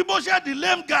 Mephibosheth, the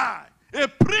lame guy, a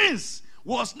prince,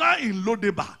 was now in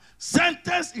Lodebar,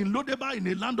 sentenced in Lodebar in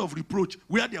a land of reproach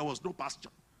where there was no pasture.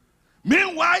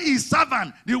 Meanwhile, his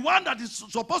servant, the one that is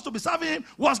supposed to be serving him,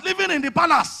 was living in the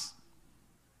palace.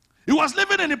 He was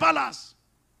living in the palace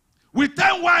with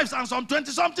 10 wives and some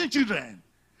 20-something children,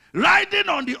 riding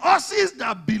on the horses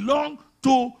that belonged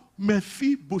to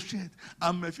Mephibosheth.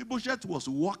 And Mephibosheth was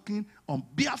walking on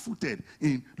barefooted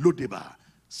in Lodebar.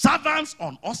 Servants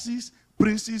on horses,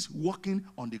 princes walking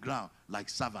on the ground like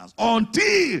servants.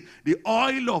 Until the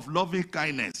oil of loving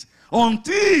kindness,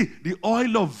 until the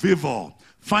oil of favor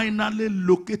finally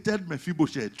located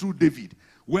Mephibosheth through David.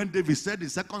 When David said in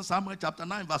 2 Samuel chapter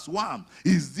 9 verse 1,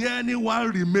 is there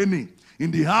anyone remaining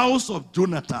in the house of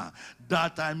Jonathan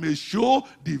that I may show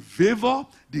the favor,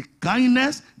 the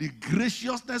kindness, the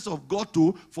graciousness of God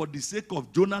to, for the sake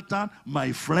of Jonathan,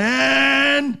 my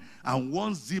friend? And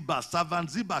one Ziba,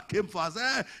 servant Ziba, came for us.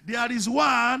 There is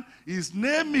one, his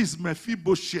name is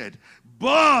Mephibosheth.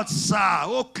 But, sir,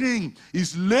 O king,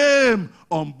 is lame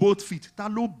on both feet.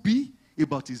 Talo be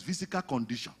about his physical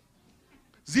condition.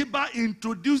 Ziba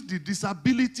introduced the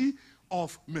disability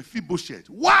of Mephibosheth.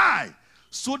 Why?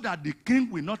 So that the king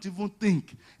will not even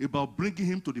think about bringing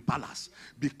him to the palace,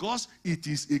 because it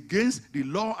is against the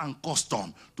law and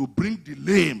custom to bring the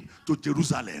lame to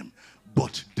Jerusalem.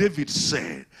 But David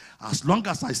said, as long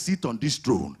as I sit on this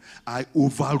throne, I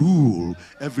overrule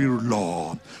every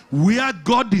law. Where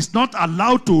God is not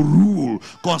allowed to rule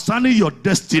concerning your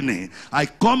destiny, I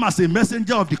come as a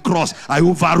messenger of the cross. I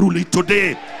overrule it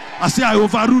today. I say, I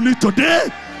overrule it today.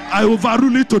 I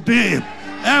overrule it today.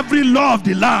 Every law of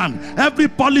the land, every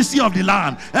policy of the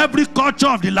land, every culture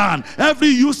of the land, every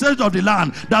usage of the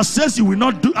land that says you will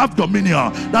not have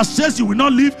dominion, that says you will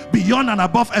not live beyond and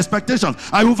above expectations,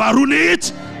 I overrule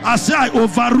it. I say I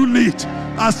overrule it.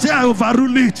 I say I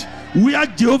overrule it. Where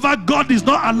Jehovah God is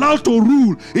not allowed to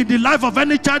rule in the life of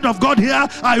any child of God here,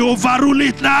 I overrule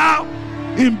it now.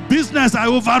 In business, I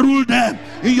overrule them.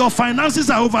 In your finances,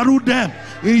 I overrule them.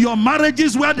 In your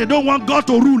marriages where they don't want God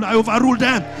to rule, I overrule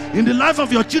them. In the life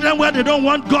of your children where they don't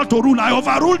want God to rule, I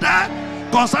overrule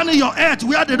them. Concerning your earth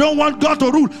where they don't want God to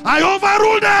rule, I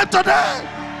overrule them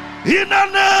today. In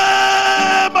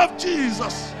the name of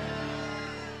Jesus.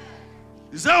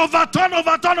 He said, overturn,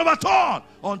 overturn, overturn,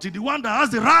 until the one that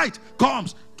has the right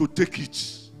comes to take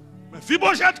it.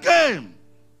 Mephibosheth came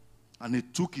and he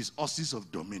took his horses of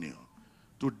dominion.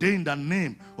 Today, in the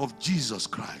name of Jesus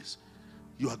Christ,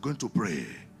 you are going to pray.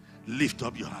 Lift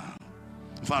up your hand.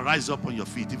 If I rise up on your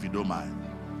feet, if you don't mind,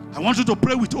 I want you to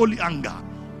pray with holy anger.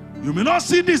 You may not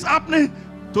see this happening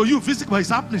to you physically, but it's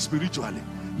happening spiritually.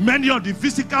 Many of the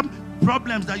physical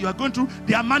problems that you are going through,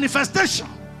 they are manifestation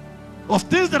of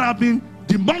things that have been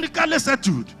demonically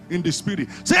settled in the spirit.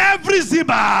 Say, every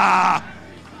Ziba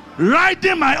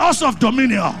riding my horse of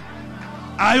dominion,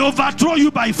 I overthrow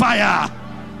you by fire.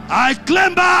 I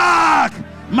claim back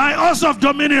my horse of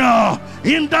dominion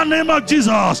in the name of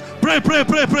Jesus. Pray, pray,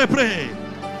 pray, pray, pray.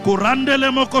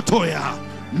 Kurandele mokotoya,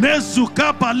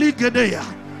 nezuka paligedeya,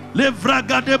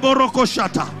 levragade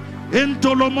borokoshata,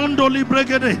 entolomondo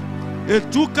libregede,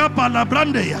 etuka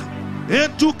palabrandeya,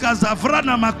 etuka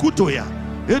zavrana makutoya,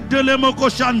 edele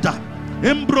mokoshanda,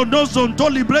 embronozo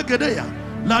ntoli bregedeya,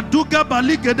 la duka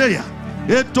baligedeya,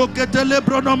 etoketele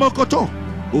bronomokoto,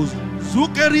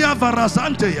 zukeria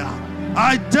varasanteya.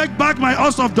 I take back my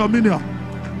horse of dominion.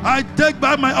 I take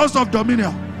back my horse of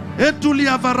dominion.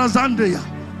 Etulia varazandeya.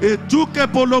 Etuke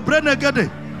polobrenegede.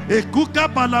 Ekuka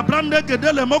palabrande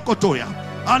gedele mokotoya.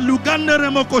 Alugande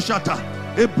remokoshata.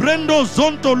 Ebrendo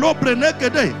zonto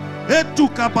lobrenegede.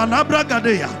 Etuka palabra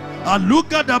gadeya.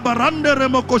 Aluka da barande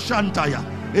remokoshantaya.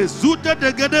 Ezute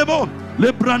de gedebo.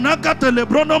 Lebranaka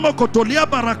telebrono mokotolia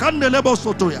barakande lebo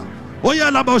sotoya.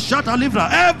 Oya labo shata livra.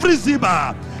 Every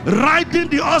Ziba riding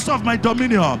the horse of my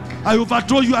dominion, I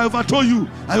overthrow you, I overthrow you,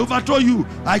 I overthrow you.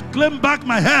 I claim back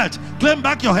my head Claim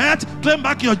back your health. Claim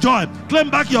back your joy.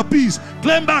 Claim back your peace.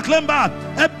 Claim back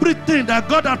everything that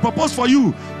God had proposed for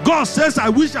you. God says, I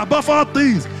wish above all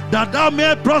things that thou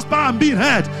mayest prosper and be in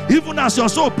health, even as your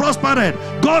soul prospered.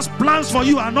 God's plans for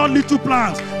you are not little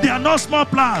plans. They are not small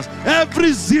plans.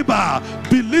 Every Ziba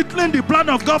belittling the plan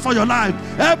of God for your life,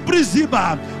 every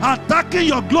Ziba attacking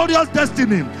your glorious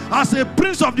destiny, as a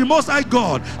prince of the Most High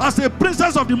God, as a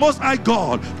princess of the Most High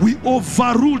God, we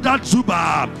overrule that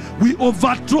Ziba. We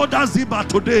overthrow that Ziba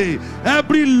today.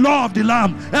 Every law of the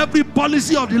land, every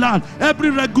policy of the land, every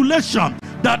regulation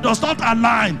that does not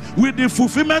align with the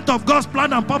fulfillment of God's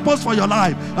plan and purpose for your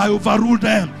life, I overrule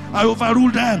them. I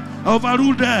overrule them. I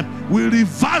overrule them. We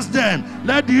reverse them.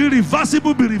 Let the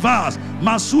irreversible be reversed.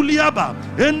 Masuliaba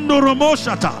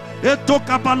endoromoshata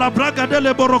etokapalabraga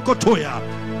dele borokotoya.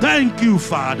 Thank you,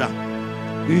 Father.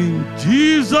 In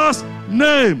Jesus'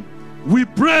 name we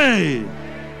pray.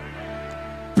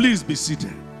 Please be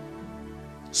seated.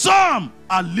 Some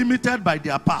are limited by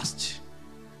their past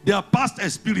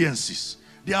experiences,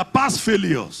 their past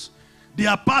failures,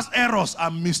 their past errors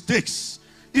and mistakes.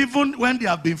 Even when they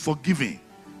have been forgiven,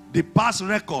 the past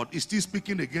record is still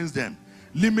speaking against them.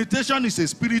 Limitation is a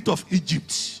spirit of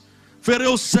Egypt.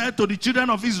 Pharaoh said to the children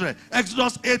of Israel,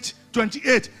 Exodus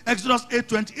 8:28, Exodus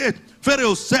 8:28,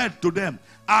 Pharaoh said to them,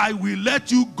 I will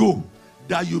let you go,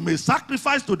 that you may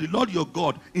sacrifice to the Lord your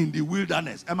God in the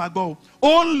wilderness. Am I go?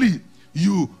 Only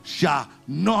you shall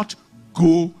not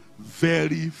go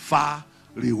very far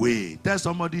away. Tell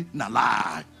somebody, nah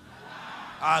lie.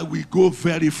 I will go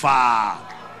very far.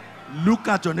 Look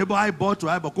at your neighbor, eyeball to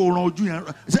eyeball.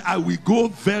 Say, I will go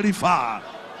very far.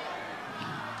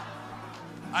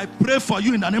 I pray for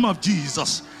you in the name of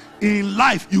Jesus. In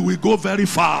life, you will go very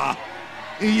far.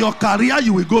 In your career,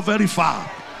 you will go very far.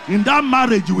 In that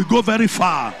marriage, you will go very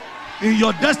far. In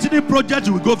your destiny project,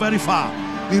 you will go very far.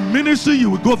 In ministry, you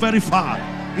will go very far.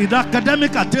 In the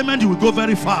academic attainment, you will go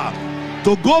very far.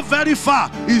 To go very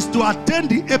far is to attain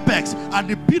the apex and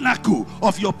the pinnacle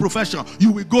of your profession.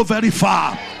 You will go very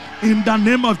far. In the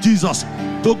name of Jesus.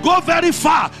 To go very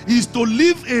far is to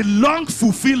live a long,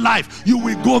 fulfilled life. You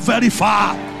will go very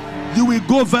far. You will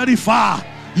go very far.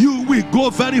 You will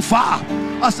go very far.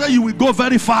 I say you will go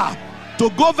very far. To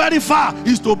go very far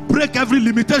is to break every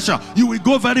limitation. You will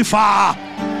go very far.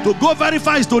 To go very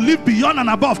far is to live beyond and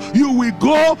above. You will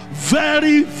go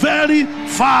very, very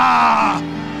far.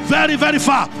 Very, very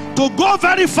far. To go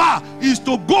very far is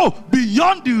to go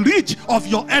beyond the reach of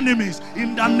your enemies.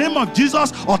 In the name of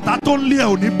Jesus,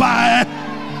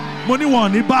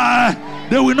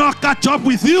 they will not catch up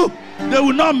with you. They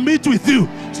will not meet with you.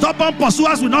 Stubborn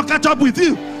pursuers will not catch up with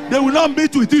you. They will not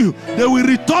meet with you. They will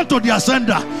return to their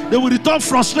sender. They will return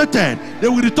frustrated. They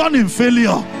will return in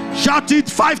failure. Shout it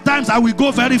 5 times. I will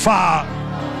go very far.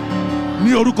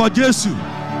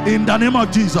 In the name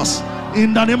of Jesus.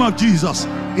 In the name of Jesus.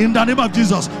 In the name of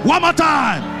Jesus. One more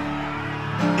time.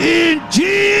 In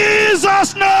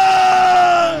Jesus'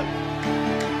 name.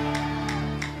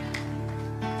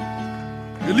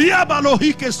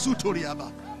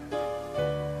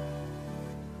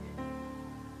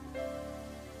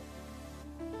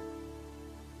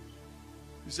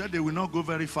 He said they will not go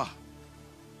very far.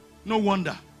 No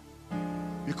wonder.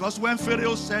 Because when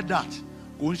Pharaoh said that,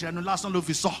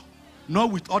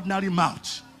 not with ordinary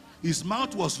mouth. His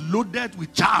mouth was loaded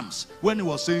with charms when he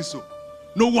was saying so.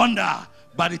 No wonder.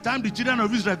 By the time the children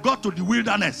of Israel got to the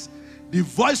wilderness, the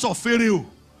voice of Pharaoh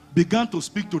began to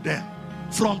speak to them.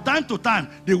 From time to time,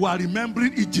 they were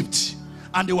remembering Egypt.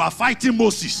 And they were fighting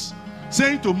Moses.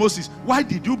 Saying to Moses, why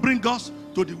did you bring us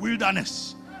to the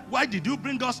wilderness? Why did you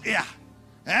bring us here?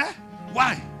 Eh?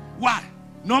 Why? Why?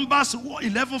 Numbers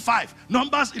 11:5.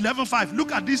 Numbers 11:5.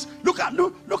 Look at this. Look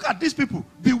at these people.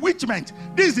 Bewitchment.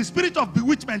 This is the spirit of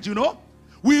bewitchment, you know.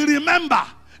 We remember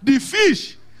the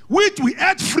fish which we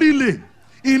ate freely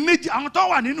in Egypt.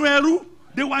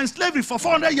 They were in slavery for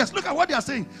 400 years. Look at what they are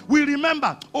saying. We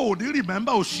remember. Oh, they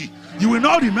remember Oshi. You will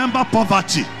not remember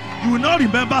poverty. You will not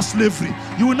remember slavery.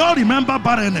 You will not remember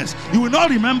barrenness. You will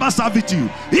not remember servitude.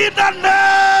 In the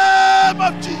name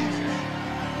of Jesus.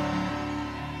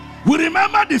 We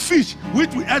remember the fish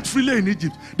which we ate freely in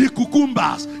Egypt. The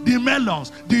cucumbers, the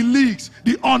melons, the leeks,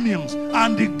 the onions,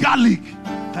 and the garlic.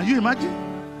 Can you imagine?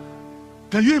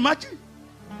 Can you imagine?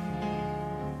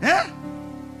 Eh?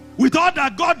 With all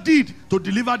that God did to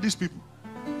deliver these people.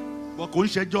 But the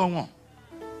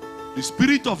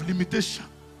spirit of limitation,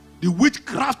 the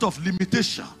witchcraft of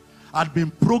limitation had been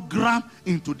programmed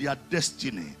into their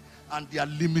destiny. And their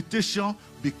limitation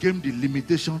became the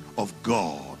limitation of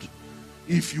God.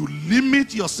 If you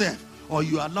limit yourself or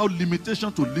you allow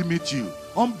limitation to limit you,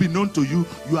 unbeknown to you,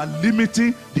 you are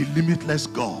limiting the limitless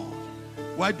God.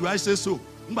 Why do I say so?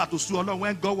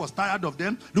 When God was tired of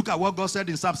them, look at what God said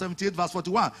in Psalm 78 verse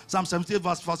 41. Psalm 78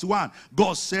 verse 41.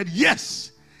 God said,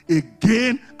 yes,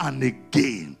 again and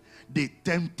again they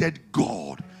tempted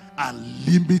God and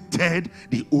limited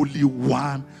the Holy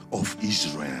One of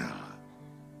Israel.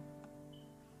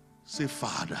 Say,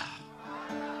 Father,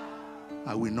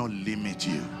 I will not limit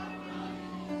you.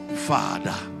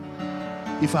 Father,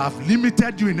 if I have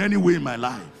limited you in any way in my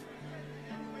life,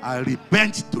 I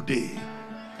repent today.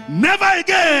 Never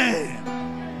again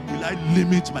will I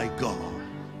limit my God.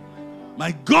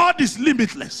 My God is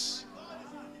limitless.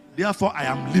 Therefore, I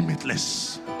am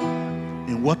limitless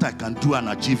in what I can do and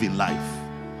achieve in life.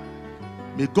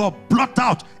 May God blot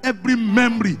out every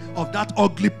memory of that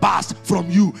ugly past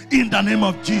from you in the name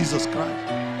of Jesus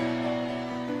Christ.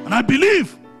 And I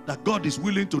believe that God is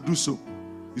willing to do so.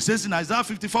 He says in Isaiah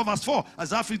 54 verse 4,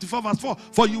 Isaiah 54 verse 4,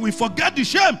 for you will forget the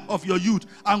shame of your youth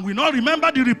and will not remember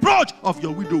the reproach of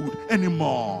your widowhood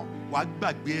anymore.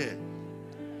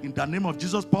 In the name of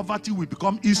Jesus, poverty will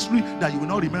become history that you will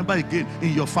not remember again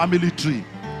in your family tree.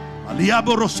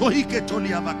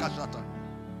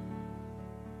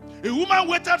 A woman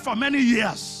waited for many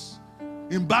years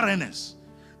in barrenness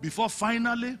before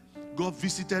finally God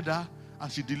visited her and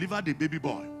she delivered a baby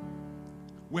boy.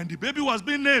 When the baby was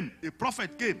being named, a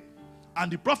prophet came.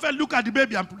 And the prophet looked at the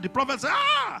baby and the prophet said,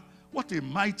 ah, what a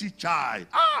mighty child.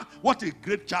 Ah, what a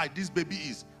great child this baby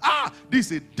is. Ah, this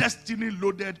is a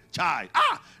destiny-loaded child.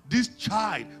 Ah, this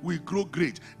child will grow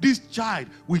great. This child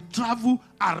will travel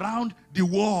around the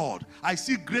world. I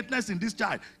see greatness in this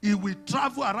child. He will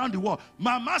travel around the world.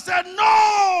 Mama said,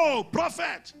 no,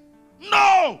 prophet.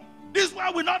 No, this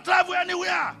one will not travel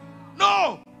anywhere.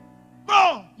 No.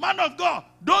 No, man of God,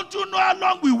 don't you know how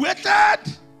long we waited?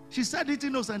 She said it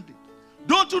innocently.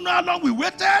 Don't you know how long we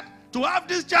waited to have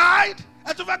this child?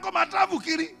 And to come and travel,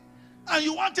 Kiri. And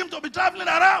you want him to be traveling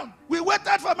around. We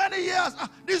waited for many years.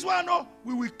 This one, no,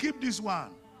 we will keep this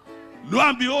one. Lo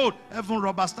and behold, heaven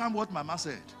rubber stamp what Mama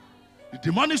said. The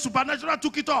demonic supernatural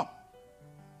took it up.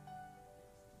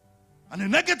 And a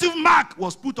negative mark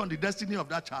was put on the destiny of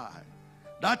that child.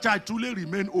 That child truly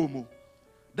remained homo.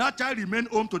 That child remained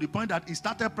home to the point that he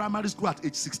started primary school at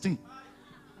age 16.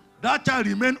 That child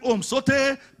remained home. So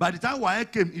by the time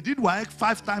WAEC came, he did WAEC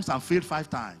 5 times and failed 5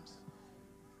 times.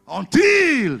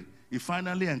 Until he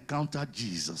finally encountered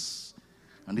Jesus.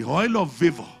 And the oil of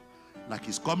favor, like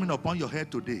is coming upon your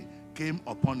head today, came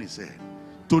upon his head.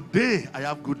 Today, I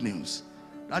have good news.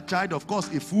 That child, of course,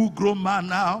 a full-grown man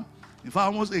now, in fact,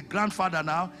 almost a grandfather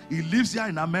now, he lives here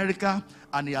in America,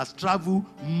 and he has traveled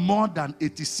more than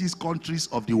 86 countries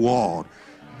of the world.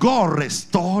 God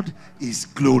restored his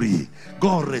glory.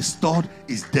 God restored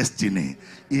his destiny.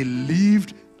 He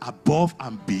lived above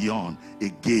and beyond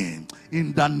again.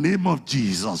 In the name of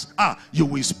Jesus, you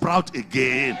will sprout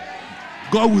again.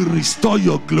 God will restore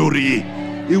your glory.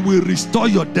 He will restore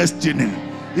your destiny.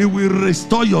 He will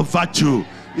restore your virtue.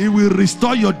 He will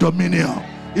restore your dominion.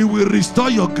 He will restore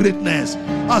your greatness.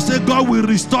 I say God will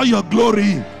restore your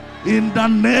glory. In the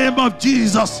name of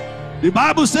Jesus. The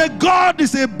Bible says God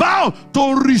is about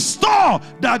to restore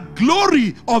the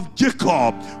glory of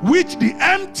Jacob, which the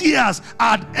emptiers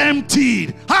had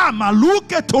emptied. Every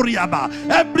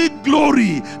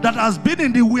glory that has been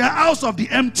in the warehouse of the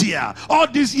emptier all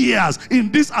these years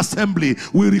in this assembly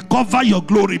will recover your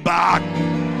glory back.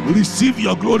 Receive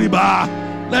your glory back.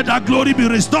 Let that glory be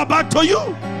restored back to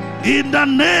you. In the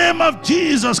name of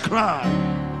Jesus Christ.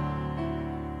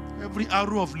 Every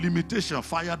arrow of limitation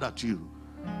fired at you,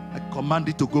 I command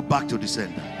it to go back to the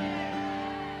sender.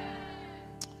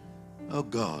 Oh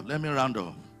God, let me round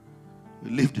up.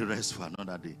 We'll leave the rest for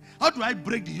another day. How do I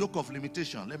break the yoke of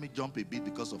limitation? Let me jump a bit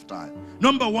because of time.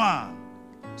 Number 1,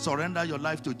 surrender your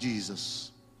life to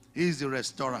Jesus. He is the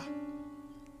restorer.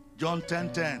 John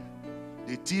 10:10.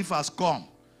 The thief has come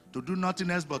to do nothing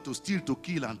else but to steal, to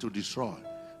kill, and to destroy.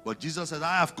 But Jesus says,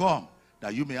 I have come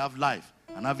that you may have life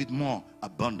and have it more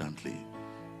abundantly.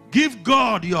 Give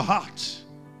God your heart,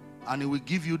 and he will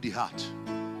give you the heart.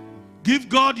 Give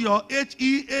God your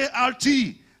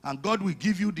H-E-A-R-T, and God will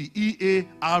give you the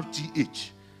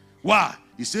E-A-R-T-H. Why?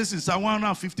 He says in Psalm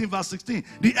 115 verse 16,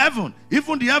 even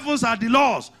the heavens are the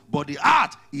Lord's, but the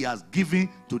earth he has given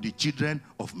to the children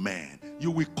of men. You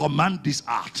will command this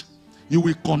earth. You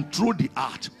will control the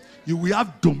earth. You will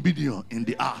have dominion in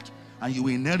the earth, and you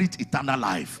will inherit eternal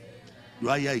life. Do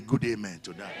I hear a good amen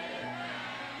to that?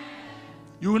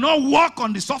 You will not walk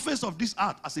on the surface of this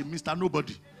earth as a Mr.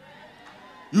 Nobody.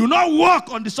 You will not walk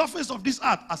on the surface of this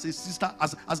earth as a sister,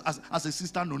 as a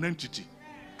sister non-entity.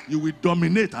 You will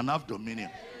dominate and have dominion.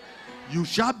 You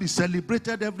shall be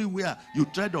celebrated everywhere you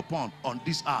tread upon on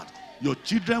this earth. Your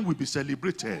children will be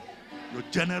celebrated. Your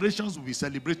generations will be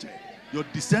celebrated. Your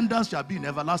descendants shall be in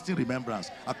everlasting remembrance,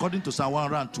 according to Psalm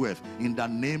 112, in the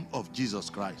name of Jesus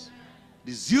Christ.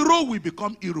 The zero will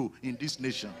become hero in this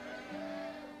nation.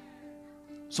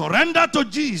 Surrender to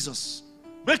Jesus.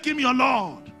 Make him your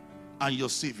Lord and your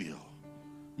Savior.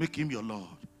 Make him your Lord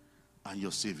and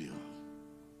your Savior.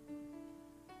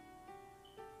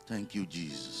 Thank you,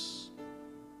 Jesus.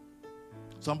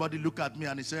 Somebody looked at me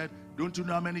and he said, don't you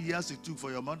know how many years it took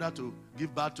for your mother to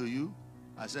give birth to you?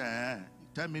 I said,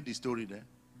 tell me the story then.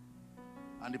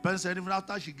 And the person said, even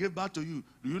after she gave birth to you,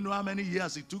 do you know how many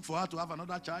years it took for her to have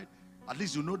another child? At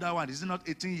least you know that one. Is it not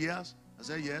 18 years? I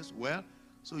said, yes. Well,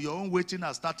 so your own waiting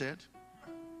has started.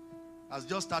 Has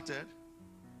just started.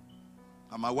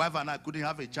 And my wife and I couldn't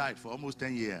have a child for almost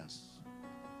 10 years.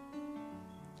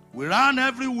 We ran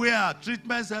everywhere,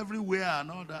 treatments everywhere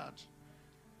and all that.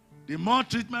 The more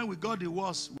treatment we got, the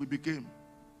worse we became.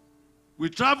 We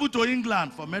traveled to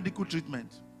England for medical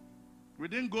treatment. We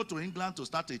didn't go to England to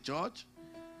start a church.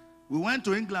 We went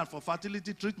to England for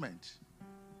fertility treatment.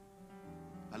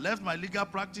 I left my legal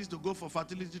practice to go for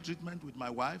fertility treatment with my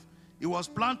wife. It was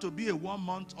planned to be a 1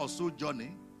 month or so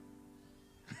journey.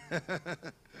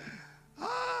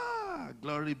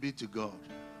 Glory be to God.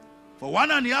 For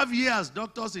 1.5 years,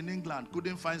 doctors in England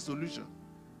couldn't find solution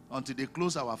until they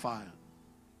closed our file.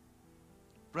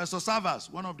 Professor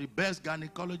Savas, one of the best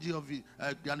gynecology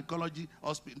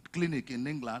clinic in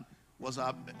England, was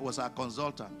our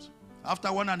consultant. After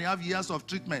 1.5 years of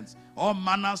treatments, all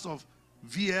manners of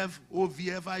VF,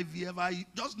 OVFI, VFI,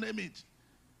 just name it.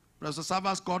 Professor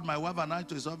Savas called my wife and I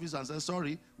to his office and said,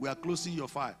 sorry, we are closing your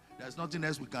file. There's nothing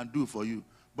else we can do for you.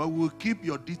 But we'll keep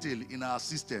your detail in our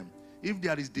system. If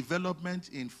there is development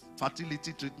in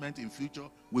fertility treatment in future,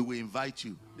 we will invite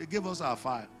you. They gave us our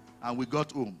file and we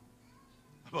got home.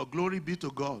 But glory be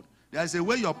to God. There is a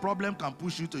way your problem can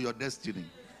push you to your destiny.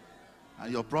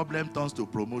 And your problem turns to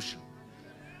promotion.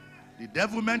 The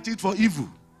devil meant it for evil.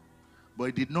 But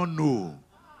he did not know.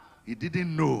 He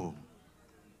didn't know.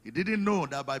 He didn't know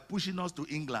that by pushing us to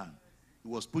England, he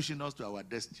was pushing us to our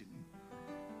destiny.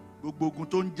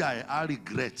 I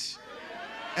regret.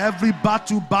 Every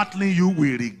battle battling you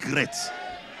will regret.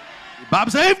 The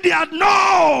Bible says, if they had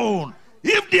known,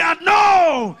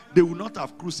 they would not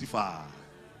have crucified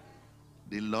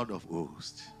the Lord of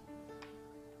hosts.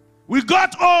 We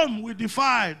got home with the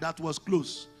file that was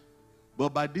closed.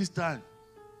 But by this time,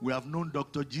 we have known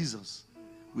Dr. Jesus.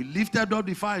 We lifted up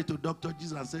the file to Dr.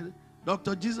 Jesus and said,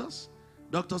 Dr. Jesus,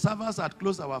 Dr. Savas had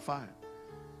closed our file.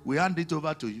 We hand it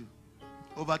over to you.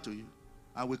 Over to you.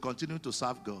 And we continue to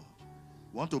serve God.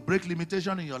 Want to break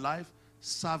limitation in your life?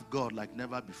 Serve God like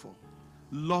never before.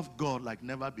 Love God like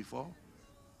never before.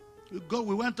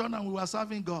 We went on and we were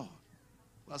serving God.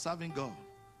 We were serving God.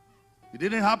 It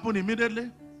didn't happen immediately.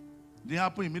 It didn't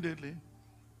happen immediately.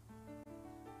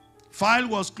 File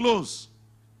was closed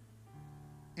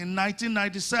in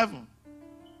 1997.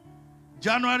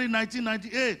 January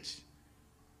 1998.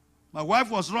 My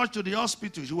wife was rushed to the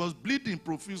hospital. She was bleeding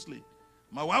profusely.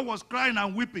 My wife was crying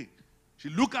and weeping. She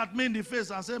looked at me in the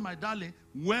face and said, my darling,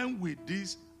 when will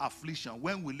this affliction,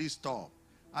 when will it stop?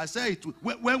 I said,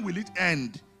 when will it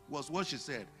end? Was what she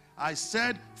said. I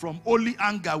said, from only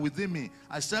anger within me.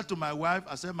 I said to my wife,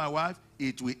 my wife,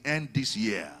 it will end this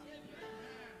year.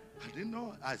 I didn't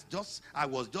know. I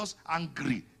was just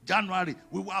angry. January,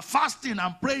 we were fasting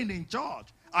and praying in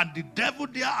church. And the devil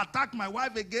there attacked my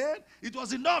wife again. It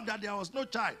was enough that there was no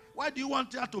child. Why do you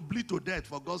want her to bleed to death,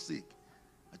 for God's sake?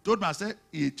 I told myself,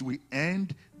 it will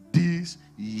end this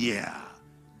year.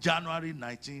 January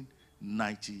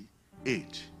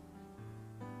 1998.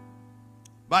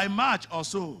 By March or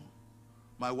so,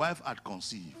 my wife had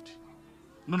conceived.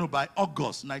 By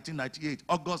August 1998.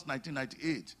 August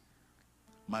 1998,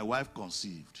 my wife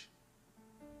conceived.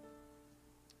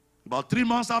 About 3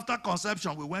 months after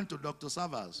conception, we went to Dr.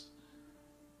 Savas.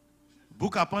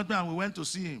 Book appointment and we went to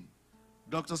see him.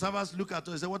 Dr. Savas looked at us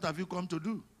and said, what have you come to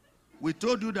do? We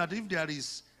told you that if there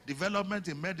is development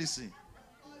in medicine,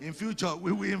 in future,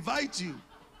 we will invite you.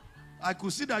 I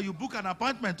could see that you book an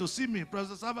appointment to see me.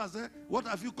 Professor Savas said, what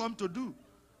have you come to do?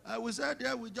 We said,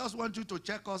 yeah, we just want you to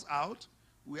check us out.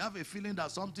 We have a feeling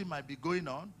that something might be going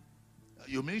on.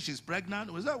 You mean she's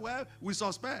pregnant? We said, well, we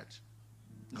suspect.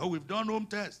 No, we've done home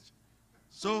tests.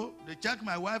 So they checked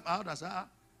my wife out and said,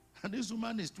 and this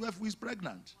woman is 12 weeks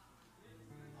pregnant.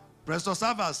 Professor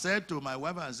Savas said to my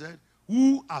wife and said,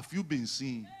 who have you been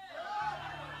seeing?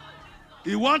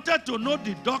 He wanted to know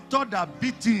the doctor that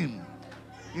beat him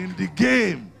in the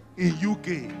game in UK.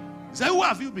 He said, who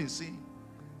have you been seeing?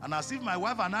 And as if my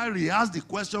wife and I rehearsed the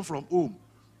question from home.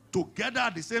 Together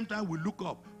at the same time, we look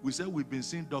up. We said we've been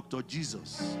seeing Dr.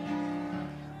 Jesus.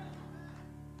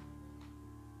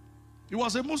 He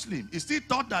was a Muslim. He still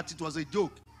thought that it was a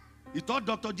joke. He thought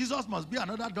Dr. Jesus must be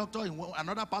another doctor in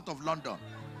another part of London.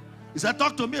 He said,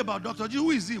 talk to me about Dr. Jesus.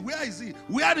 Who is he? Where is he?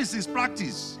 Where is his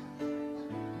practice?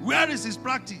 Where is his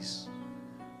practice?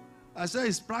 I said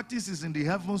his practice is in the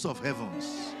heavens of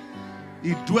heavens.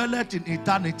 He dwelleth in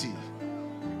eternity.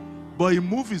 But he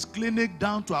moved his clinic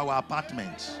down to our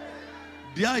apartment.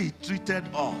 There he treated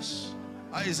us.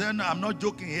 He said, no, I'm not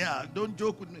joking here. Don't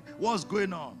joke with me. What's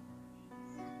going on?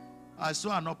 I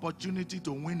saw an opportunity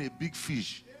to win a big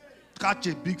fish. Catch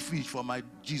a big fish for my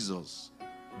Jesus.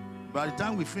 By the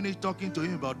time we finished talking to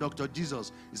him about Dr.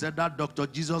 Jesus, he said that Dr.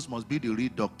 Jesus must be the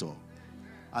real doctor.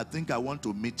 I think I want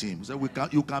to meet him. He said,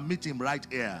 you can meet him right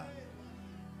here.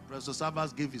 Professor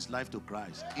Savas gave his life to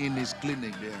Christ in his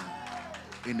clinic there.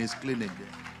 In his clinic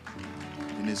there.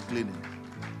 In his clinic.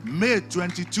 May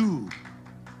 22,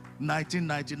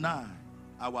 1999,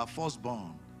 our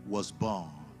firstborn was born.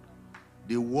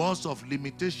 The walls of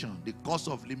limitation, the curse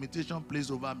of limitation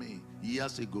placed over me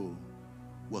years ago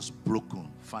was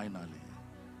broken finally.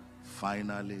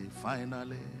 Finally.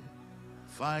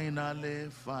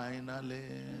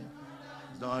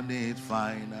 Done it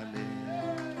finally.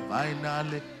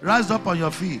 Rise up on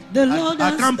your feet.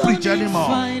 I can't preach anymore.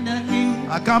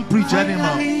 I can't preach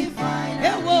anymore.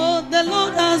 The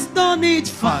Lord has done it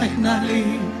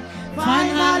finally.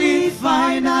 Finally,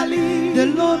 the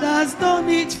Lord has done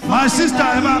it finally. My sister,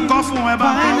 ever cough,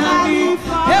 Finally,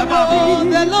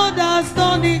 the Lord has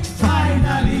done it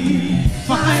finally.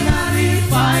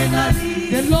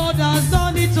 The Lord has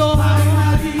done it all.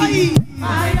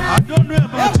 I don't know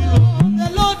about you. The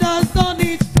Lord has done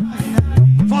it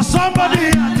finally. For somebody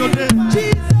here today,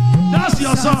 that's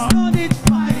your song.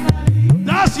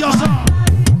 That's your song.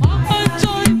 Come and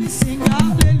join me, sing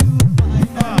hallelujah.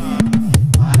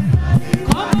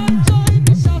 Come and join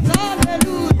me, shout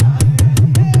hallelujah.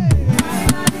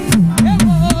 The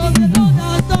Lord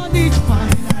has done it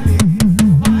finally.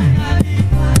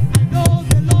 No,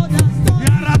 the Lord has done it.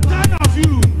 There are 10 of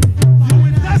you. You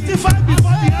will testify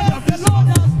before the end of this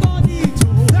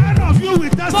month. 10 of you will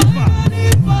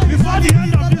testify before the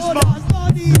end of this month.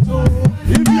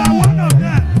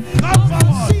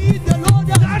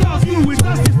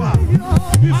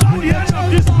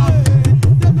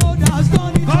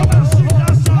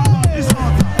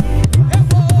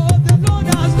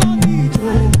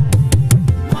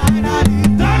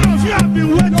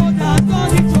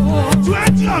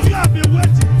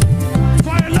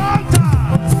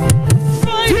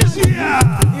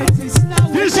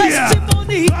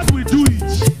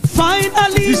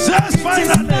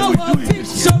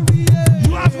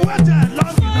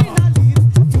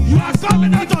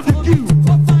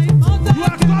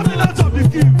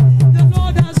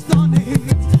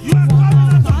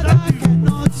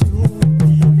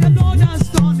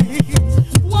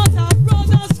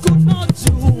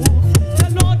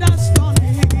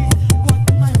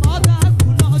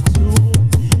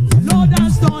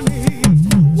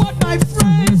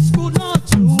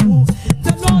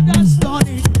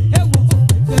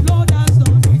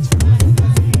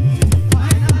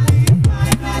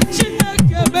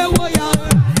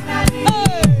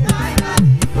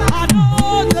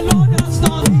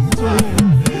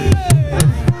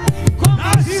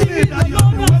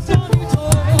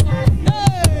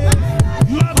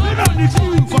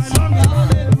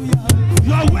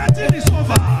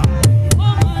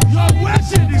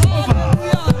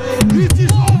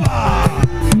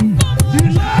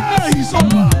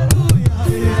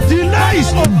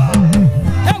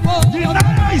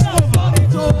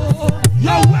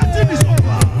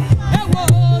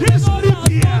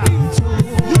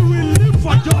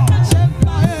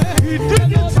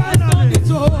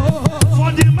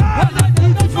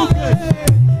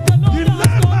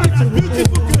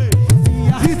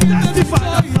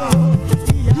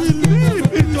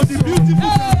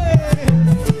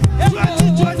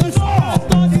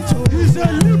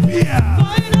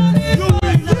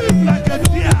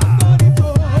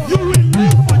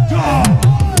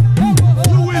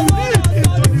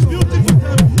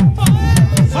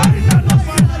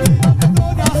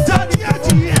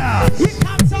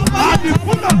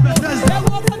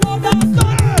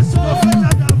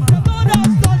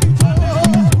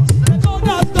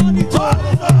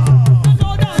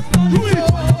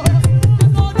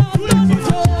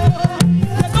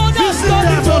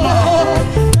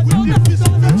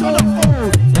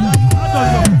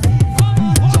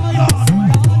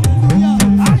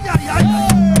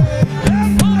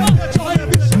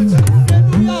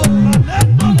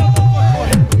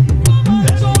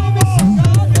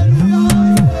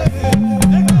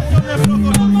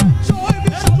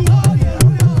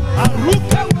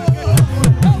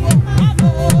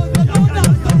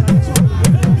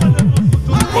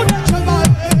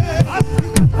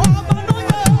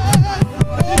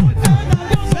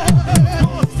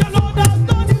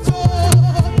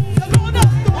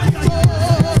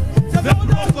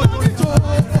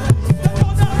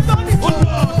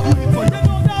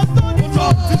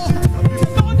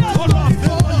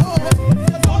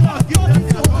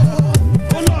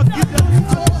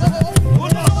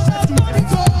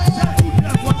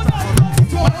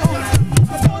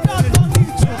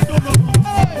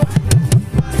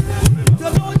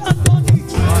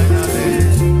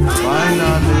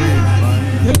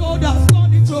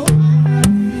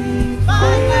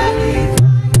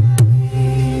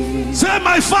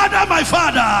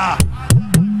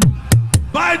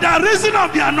 by the reason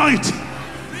of the anointing,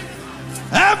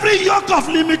 every yoke of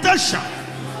limitation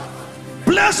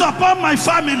placed upon my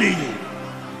family,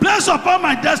 placed upon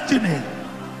my destiny,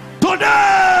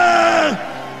 today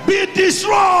be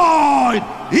destroyed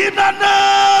in the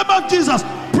name of Jesus.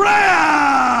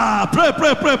 Prayer. Pray.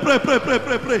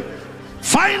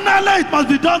 Finally, it must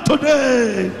be done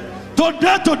today.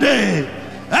 Today.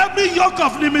 Every yoke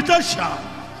of limitation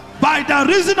by the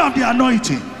reason of the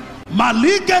anointing.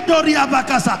 Malike doria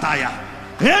bakasataya.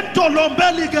 Ento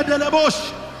lombeli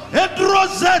gedelebosh.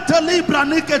 Edrozete libra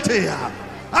niketea.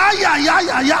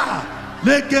 Aya.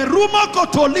 Leke rumo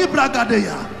koto libra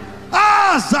gadeya.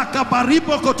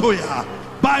 Zakabaribo kotoya.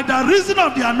 By the reason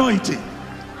of the anointing,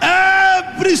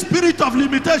 every spirit of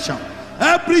limitation,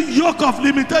 every yoke of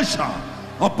limitation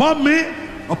upon me,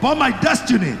 upon my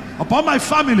destiny, upon my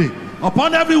family,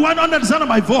 upon everyone under the sound of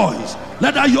my voice,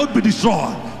 let that yoke be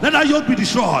destroyed. Let that yoke be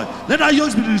destroyed. Let that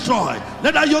yoke be destroyed.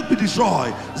 Let that yoke be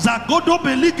destroyed. Zagodo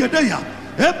belikedeya.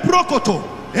 Ebrokoto.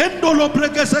 Endolo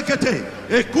bregesekete.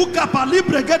 Ekuka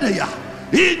palibregedeya.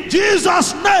 In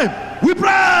Jesus' name we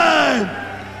pray.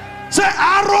 Say,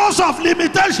 arrows of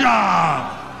limitation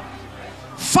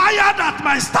fired at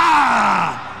my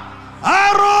star.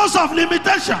 Arrows of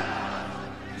limitation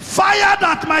fired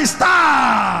at my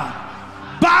star.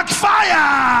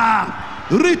 Backfire.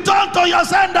 Return to your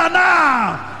sender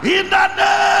now. In the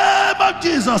name of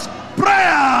Jesus.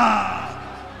 Prayer.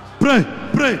 Pray.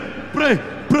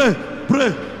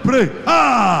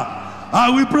 I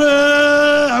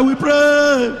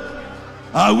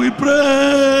will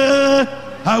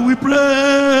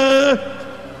pray.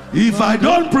 If I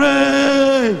don't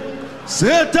pray,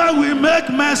 Satan will make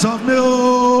mess of me.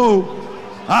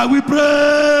 I will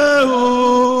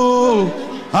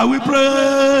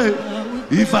pray.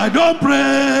 If I don't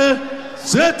pray,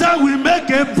 Satan will make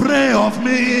a prey of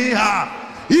me.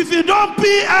 If you don't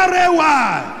PRAY,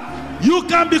 you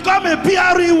can become a PREY.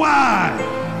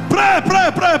 Pray.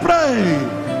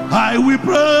 I will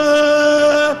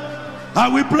pray.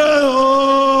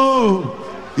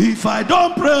 If I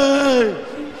don't pray,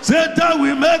 Satan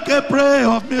will make a prey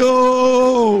of me.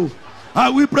 I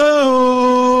will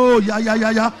pray.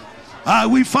 Yeah. I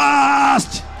will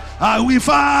fast.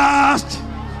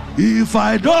 If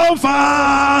I don't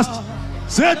fast,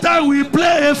 Satan will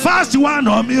play a fast one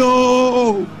on me.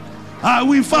 I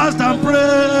will fast and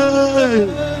pray.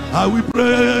 I will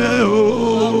pray.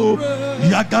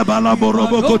 Yakabala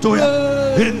borobo kotoya.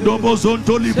 Endobo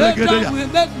zonto libregedeya.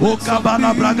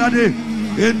 Okabala bragade.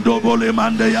 Endobole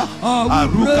mandeya.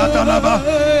 Arukatalaba.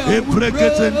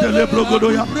 Epreketendele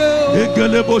brogodoya.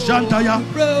 Egelebo shantaya.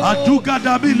 Atuka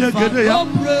dabile gedeya.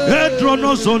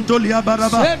 Edrono zonto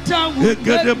liabaraba.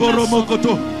 Egedebo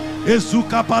romokoto.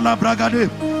 Ezuka pala bragade.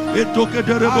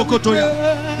 Etokedere bokotoya.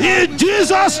 In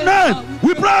Jesus' name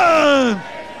we pray.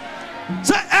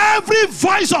 Say, every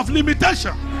voice of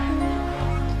limitation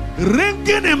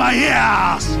ringing in my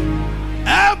ears,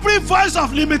 every voice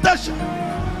of limitation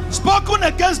spoken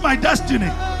against my destiny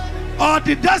or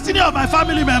the destiny of my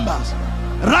family members,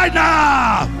 right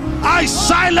now I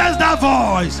silence that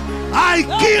voice. I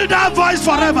kill that voice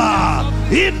forever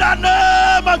in the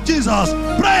name of Jesus.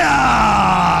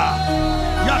 Prayer.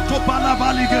 Yatopala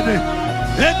baligede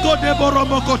ego de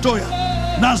boromokotoya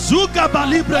nazuka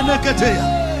balibre neketeya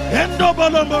endo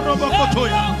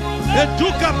bolomoromokotoya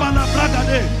eduka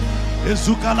palabragade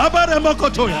ezuka labare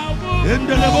mokotoya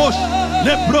endelebosh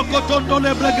le brokotondo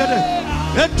le bregede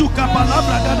eduka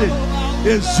palabragade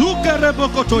ezuka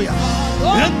rebokotoya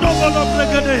endo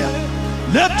bolobregedeya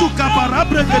letuka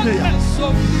parabregedeya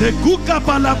lekuka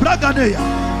palabragadeya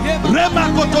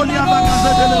remakotolia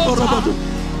bakazedele boroboto.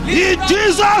 In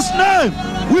Jesus' name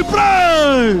we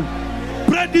pray.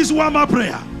 Pray this one more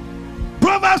prayer.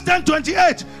 Proverbs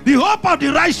 10:28. The hope of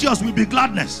the righteous will be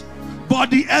gladness, but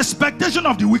the expectation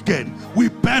of the wicked will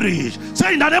perish.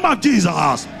 Say in the name of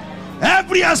Jesus,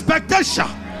 every expectation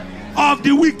of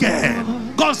the wicked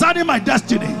concerning my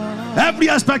destiny, every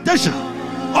expectation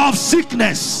of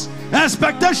sickness,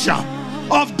 expectation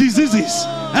of diseases,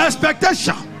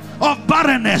 expectation of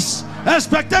barrenness,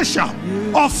 expectation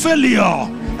of failure,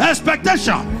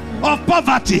 expectation of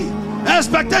poverty,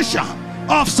 expectation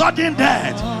of sudden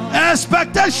death,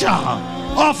 expectation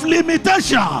of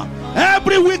limitation,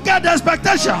 every wicked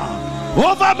expectation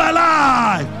over my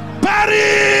life,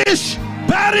 perish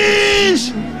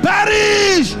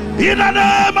in the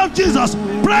name of Jesus.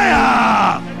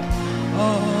 Prayer.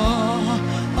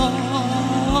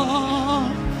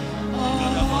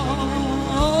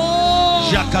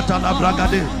 Jakatala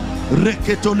bragade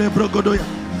reketole brogodoya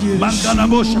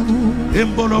Mangalabosha,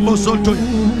 Embolobo Solto,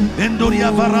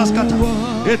 Endoria Varaskata,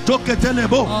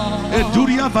 Etoketelebo,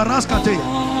 Eduria Varaskate,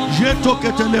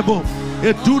 Jetoketelebo,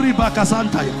 Eduri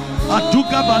Bakasantaya,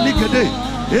 Atuka Baligede,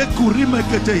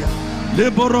 Ekurimeketea,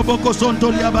 Leboroboko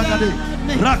Sontolia Bagade,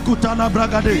 Rakutana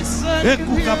Bragade,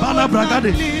 Ekukabala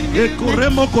Bragade,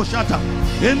 Ekoremo Koshata,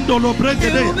 Endolo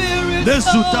Bregede,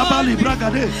 Lesutabali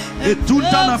Bragade,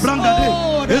 Etuntana Brangade,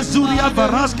 Ezuria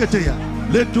Varasketea,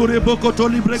 Letureboko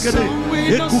Toli Bregede,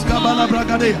 Ekukabala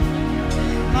Bragade.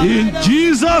 In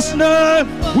Jesus' name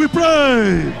we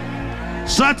pray.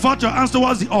 Stretch forth your hands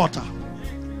towards the altar.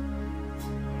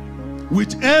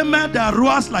 With amen that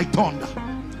roars like thunder,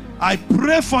 I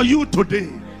pray for you today.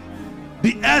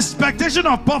 The expectation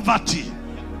of poverty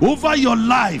over your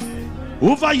life,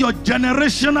 over your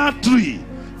generational tree,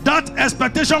 that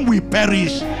expectation will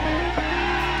perish.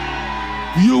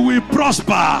 You will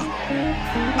prosper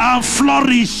and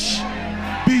flourish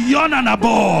beyond and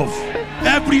above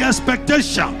every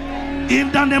expectation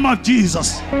in the name of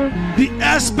Jesus. The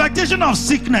expectation of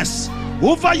sickness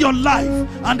over your life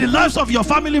and the lives of your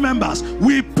family members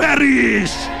will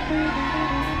perish.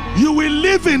 You will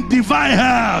live in divine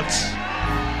health,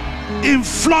 in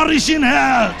flourishing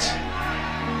health,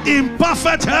 in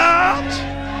perfect health.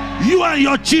 You and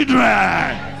your children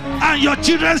and your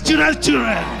children's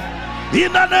children,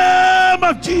 in the name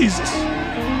of Jesus.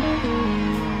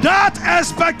 That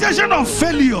expectation of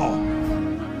failure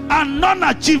and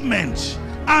non-achievement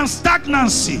and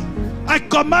stagnancy, I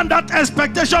command that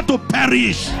expectation to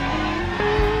perish.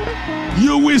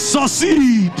 You will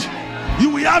succeed.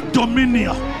 You will have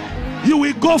dominion. You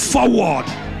will go forward.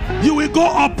 You will go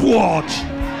upward.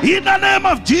 In the name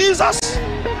of Jesus,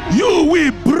 you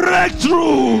will break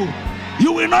through.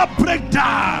 You will not break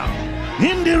down.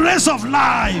 In the race of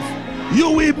life,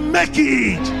 you will make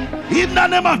it. In the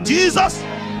name of Jesus,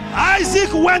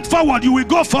 Isaac went forward. You will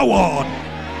go forward.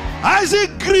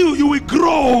 Isaac grew. You will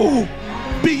grow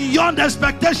beyond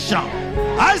expectation.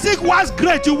 Isaac was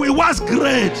great. You will was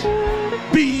great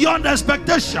beyond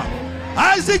expectation.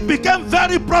 Isaac became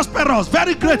very prosperous,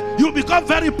 very great. You become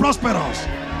very prosperous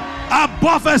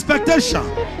above expectation,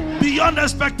 beyond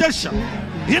expectation.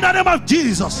 In the name of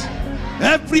Jesus,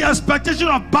 every expectation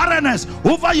of barrenness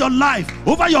over your life,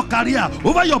 over your career,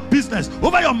 over your business,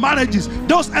 over your marriages,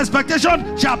 those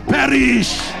expectations shall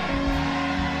perish.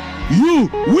 You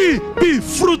will be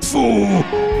fruitful.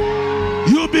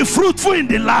 You'll be fruitful in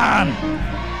the land.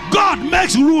 God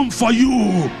makes room for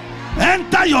you.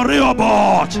 Enter your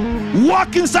Rehoboth.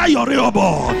 Walk inside your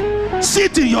Rehoboth.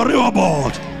 Sit in your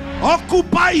Rehoboth.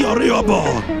 Occupy your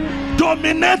Rehoboth.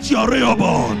 Dominate your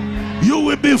Rehoboth. You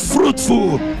will be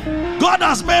fruitful. God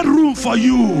has made room for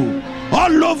you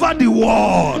all over the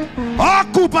world.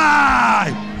 Occupy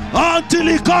until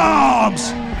He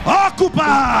comes.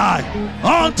 Occupy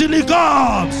until He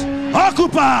comes.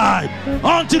 Occupy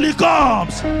until He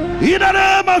comes. In the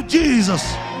name of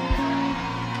Jesus.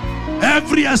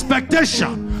 Every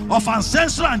expectation of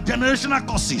ancestral and generational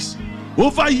curses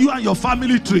over you and your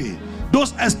family tree,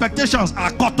 those expectations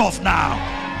are cut off now.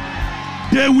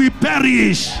 They will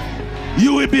perish.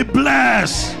 You will be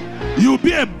blessed. You will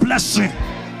be a blessing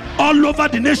all over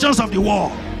the nations of the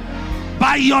world.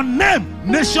 By your name,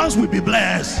 nations will be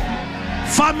blessed.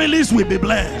 Families will be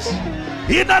blessed.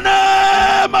 In the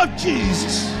name of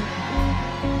Jesus.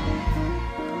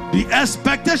 The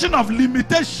expectation of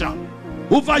limitation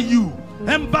over you,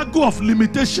 embargo of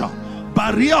limitation,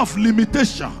 barrier of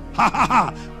limitation,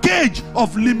 cage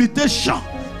of limitation,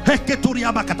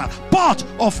 pot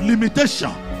of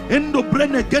limitation,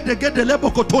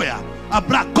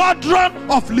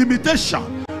 cauldron of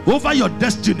limitation over your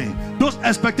destiny. Those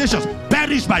expectations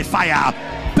perish by fire,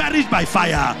 perish by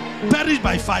fire, perish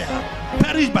by fire,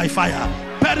 perish by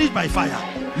fire, perish by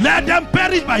fire. Let them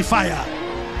perish by fire.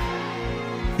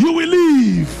 You will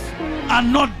live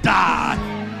and not die.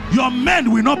 Your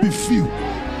men will not be few.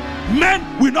 Men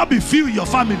will not be few in your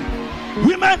family.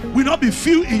 Women will not be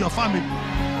few in your family.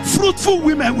 Fruitful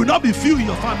women will not be few in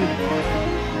your family.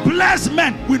 Blessed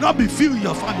men will not be few in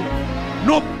your family.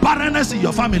 No barrenness in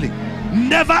your family.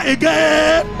 Never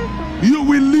again. You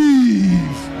will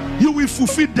live. You will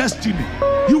fulfill destiny.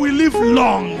 You will live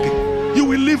long. You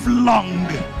will live long.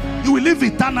 You will live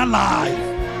eternal life.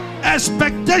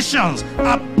 Expectations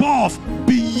above,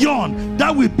 beyond,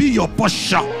 that will be your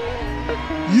portion.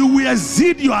 You will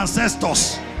exceed your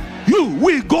ancestors. You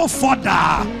will go further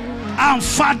and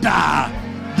farther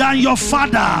than your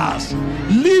fathers.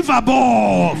 Live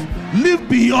above, live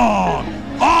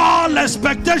beyond all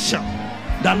expectation.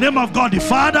 The name of God the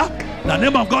Father, the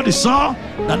name of God the Son,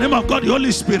 the name of God the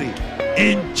Holy Spirit.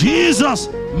 In Jesus'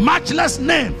 matchless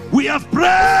name, we have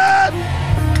prayed.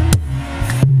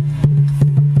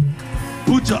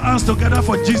 Put your hands together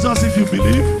for Jesus if you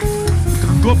believe. You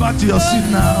can go back to your seat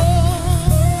now.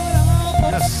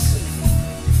 Yes.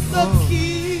 Oh.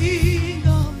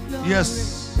 Yes.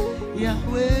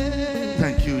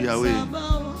 Thank you, Yahweh.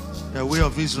 Yahweh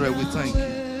of Israel, we thank you.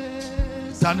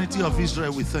 Eternity of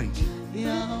Israel, we thank you.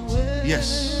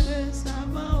 Yes.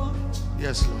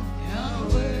 Yes, Lord.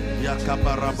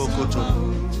 Yakabarabokoto.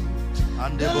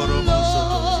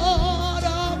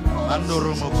 Andeboromosoto.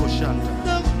 Andoromokoshanta.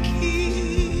 The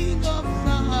King of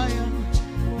Zion,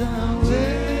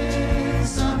 Yahweh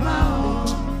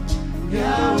Sabaoth,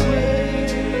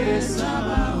 Yahweh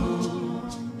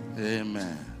Sabaoth.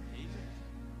 Amen.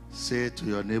 Say to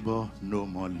your neighbor, no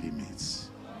more limits.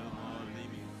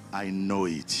 I know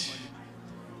it.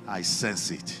 I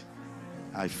sense it.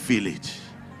 I feel it.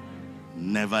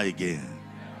 Never again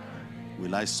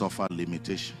will I suffer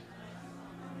limitation.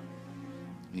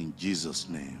 In Jesus'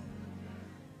 name.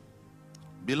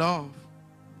 Beloved,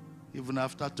 even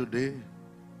after today,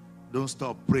 don't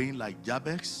stop praying like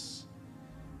Jabez.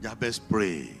 Jabez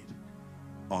prayed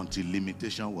until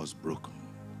limitation was broken.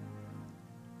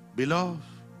 Beloved,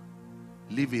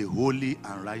 live a holy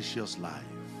and righteous life.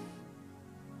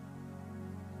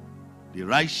 The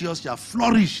righteous shall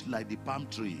flourish like the palm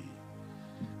tree.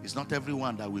 It's not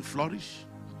everyone that will flourish.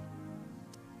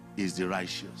 It's the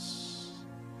righteous.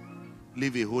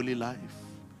 Live a holy life.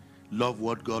 Love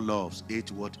what God loves.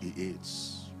 Hate what He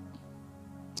hates.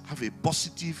 Have a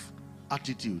positive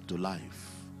attitude to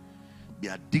life. Be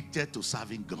addicted to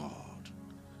serving God.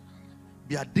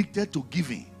 Be addicted to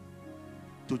giving,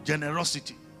 to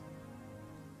generosity.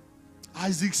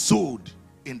 Isaac sowed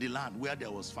in the land where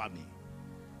there was famine.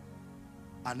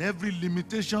 And every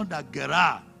limitation that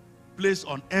Gerar placed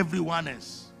on everyone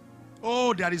else.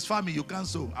 Oh, there is famine, you can't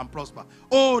sow and prosper.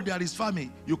 Oh, there is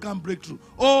famine, you can't break through.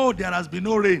 Oh, there has been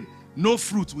no rain, no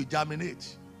fruit will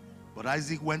germinate. But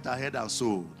Isaac went ahead and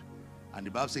sowed. And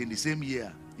the Bible says in the same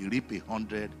year, he reaped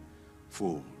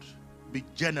 100-fold. Be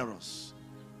generous.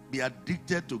 Be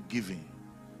addicted to giving.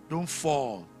 Don't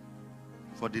fall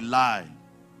for the lie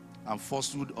and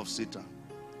falsehood of Satan.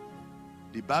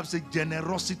 The Bible says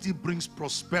generosity brings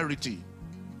prosperity.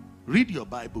 Read your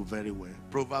Bible very well.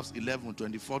 Proverbs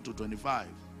 11:24-25.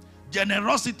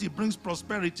 Generosity brings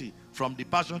prosperity from the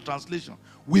Passion Translation.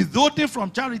 Withholding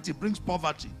from charity brings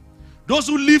poverty. Those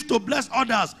who live to bless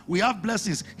others, we have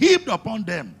blessings heaped upon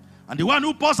them. And the one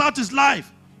who pours out his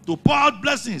life to pour out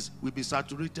blessings will be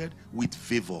saturated with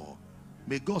favor.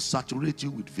 May God saturate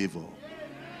you with favor.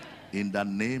 In the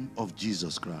name of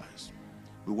Jesus Christ.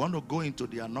 We want to go into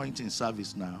the anointing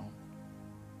service now.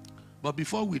 But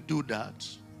before we do that,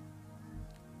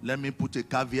 let me put a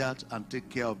caveat and take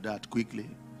care of that quickly,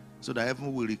 so that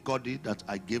heaven will record it that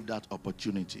I gave that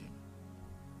opportunity.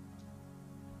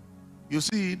 You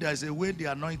see, there's a way the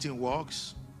anointing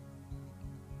works.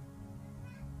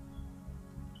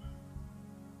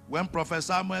 When Prophet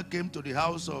Samuel came to the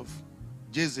house of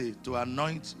Jesse to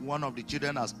anoint one of the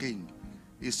children as king,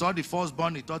 he saw the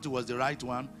firstborn, he thought it was the right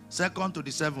one. Second to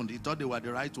the seventh, he thought they were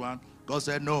the right one. God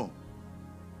said, no,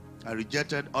 I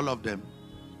rejected all of them.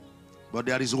 But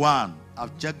there is one,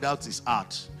 I've checked out his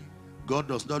heart. God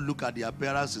does not look at the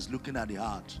appearance, he's looking at the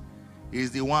heart. He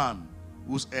is the one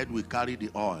whose head will carry the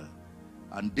oil.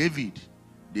 And David,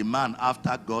 the man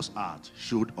after God's heart,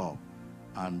 showed up.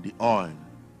 And the oil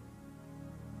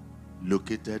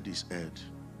located his head.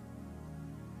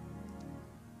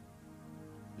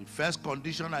 The first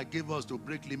condition I gave us to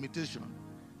break limitation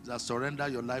is that surrender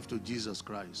your life to Jesus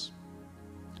Christ.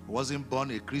 I wasn't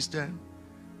born a Christian.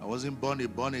 I wasn't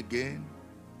born again.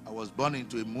 I was born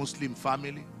into a Muslim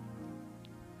family.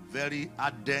 Very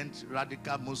ardent,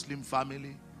 radical Muslim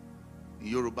family. In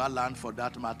Yoruba land for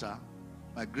that matter.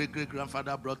 My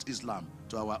great-great-grandfather brought Islam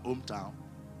to our hometown.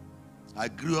 I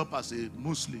grew up as a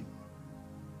Muslim.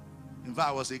 In fact,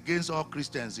 I was against all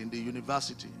Christians in the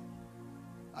university.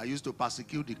 I used to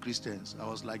persecute the Christians. I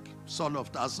was like Saul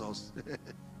of Tarsus.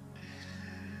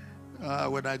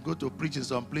 When I go to preach in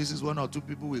some places, one or two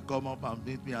people will come up and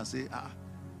meet me and say,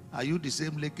 are you the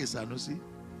same Leke Sanusi?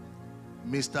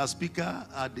 Mr. Speaker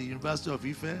at the University of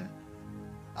Ife?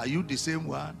 Are you the same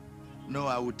one? No,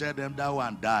 I will tell them that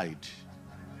one died.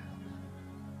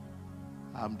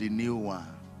 I'm the new one.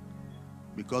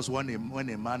 Because when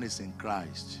a man is in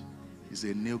Christ, he's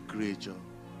a new creature.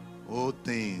 All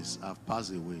things have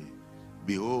passed away.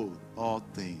 Behold, all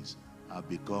things have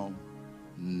become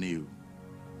new.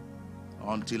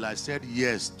 Until I said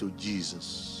yes to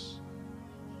Jesus,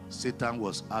 Satan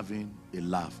was having a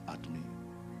laugh at me.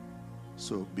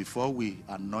 So before we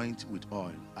anoint with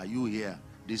oil, are you here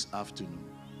this afternoon,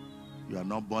 you are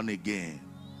not born again,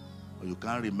 or you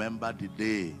can't remember the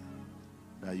day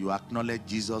that you acknowledge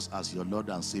Jesus as your Lord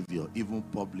and Savior, even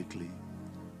publicly,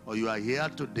 or you are here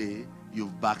today,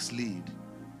 you've backslid.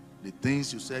 The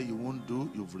things you say you won't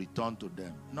do, you've returned to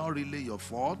them. Not really your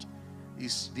fault.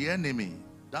 It's the enemy.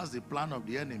 That's the plan of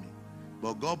the enemy.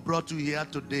 But God brought you here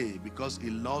today because he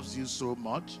loves you so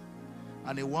much,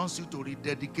 and he wants you to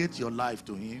rededicate your life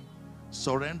to him.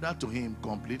 Surrender to him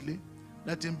completely.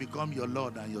 Let him become your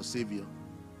Lord and your Savior.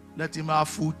 Let him have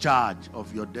full charge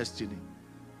of your destiny,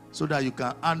 so that you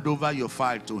can hand over your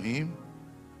file to him,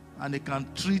 and he can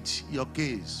treat your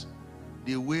case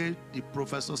the way the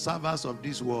professor servers of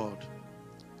this world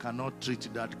cannot treat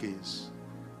that case.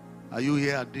 Are you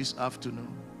here this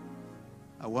afternoon?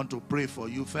 I want to pray for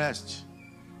you first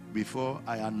before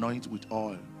I anoint with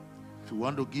oil. If you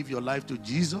want to give your life to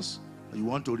Jesus, or you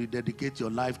want to rededicate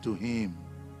your life to him,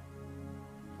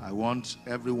 I want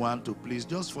everyone to please,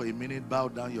 just for a minute, bow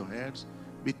down your heads.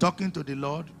 Be talking to the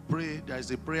Lord. Pray. There is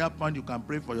a prayer point you can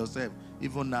pray for yourself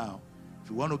even now.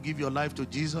 If you want to give your life to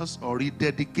Jesus or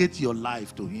rededicate your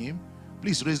life to him,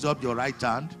 please raise up your right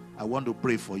hand. I want to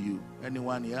pray for you.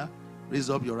 Anyone here?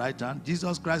 Raise up your right hand.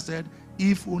 Jesus Christ said,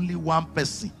 if only one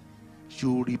person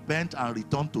should repent and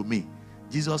return to me,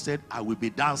 Jesus said, I will be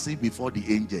dancing before the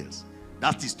angels.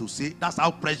 That is to say, that's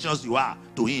how precious you are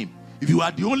to him. If you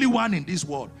are the only one in this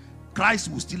world,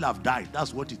 Christ will still have died.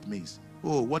 That's what it means.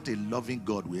 Oh, what a loving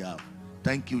God we have.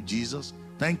 Thank you, Jesus.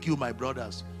 Thank you, my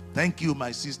brothers. Thank you,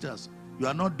 my sisters. You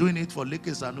are not doing it for Leke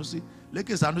Sanusi. Leke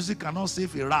Sanusi cannot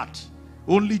save a rat.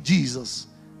 Only Jesus.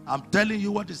 I'm telling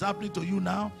you what is happening to you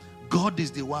now. God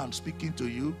is the one speaking to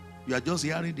you. You are just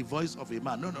hearing the voice of a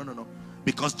man. No.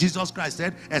 Because Jesus Christ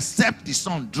said, except the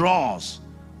Son draws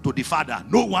to the Father,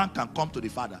 no one can come to the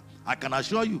Father. I can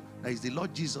assure you that it's the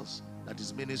Lord Jesus that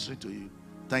is ministering to you.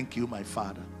 Thank you, my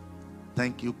Father.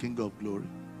 Thank you, King of Glory.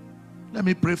 Let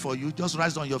me pray for you. Just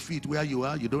rise on your feet where you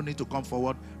are. You don't need to come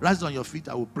forward. Rise on your feet.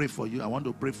 I will pray for you. I want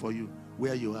to pray for you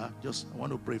where you are. I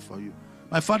want to pray for you.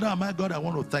 My Father and my God, I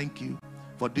want to thank you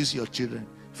for this, your children.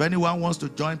 If anyone wants to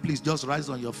join, please just rise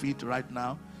on your feet right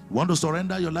now. You want to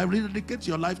surrender your life, rededicate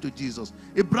your life to Jesus.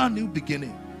 A brand new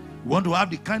beginning. You want to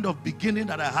have the kind of beginning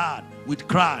that I had with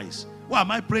Christ. Why am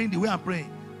I praying the way I'm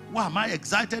praying? Why am I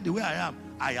excited the way I am?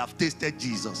 I have tasted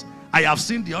Jesus. I have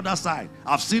seen the other side.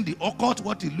 I've seen the occult,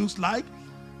 what it looks like.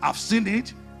 I've seen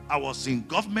it. I was in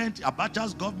government,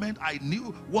 Abacha's government. I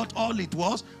knew what all it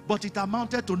was, but it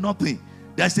amounted to nothing.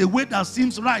 There's a way that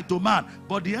seems right to man,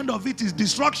 but the end of it is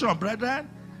destruction, brethren.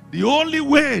 The only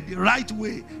way, the right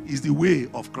way, is the way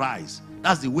of Christ.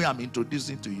 That's the way I'm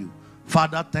introducing to you.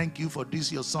 Father, thank you for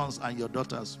this, your sons and your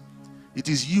daughters. It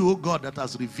is you, O God, that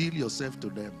has revealed yourself to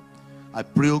them. I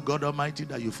pray, O God Almighty,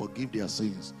 that you forgive their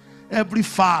sins. Every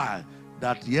file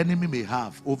that the enemy may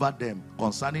have over them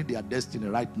concerning their destiny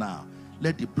right now,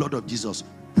 let the blood of Jesus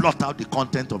blot out the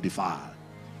content of the file.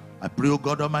 I pray, O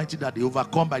God Almighty, that they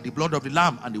overcome by the blood of the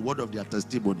Lamb and the word of their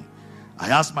testimony. I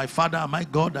ask my Father and my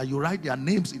God that you write their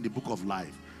names in the book of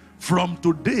life. From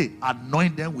today,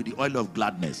 anoint them with the oil of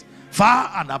gladness,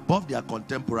 far and above their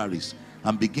contemporaries,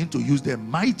 and begin to use them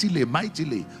mightily,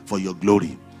 mightily for your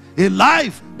glory. A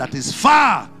life that is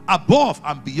far above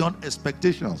and beyond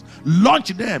expectations. Launch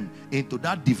them into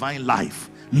that divine life.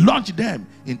 Launch them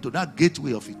into that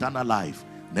gateway of eternal life.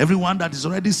 And everyone that is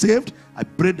already saved, I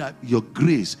pray that your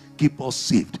grace keep us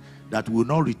saved, that we will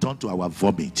not return to our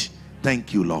vomit.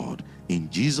 Thank you, Lord. In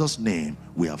Jesus' name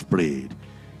we have prayed.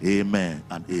 Amen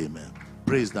and amen.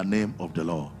 Praise the name of the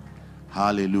Lord.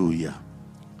 Hallelujah.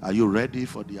 Are you ready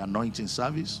for the anointing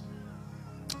service?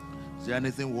 Is there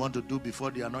anything we want to do before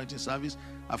the anointing service?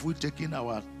 Have we taken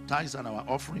our tithes and our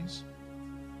offerings?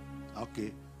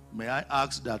 Okay. May I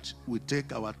ask that we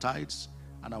take our tithes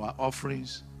and our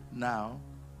offerings now,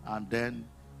 and then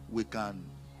we can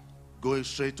go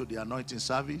straight to the anointing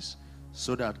service,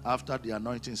 so that after the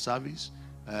anointing service,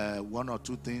 one or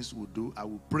two things we'll do. I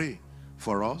will pray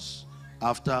for us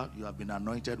after you have been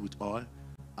anointed with oil,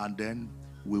 and then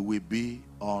we will be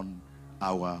on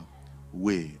our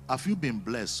way. Have you been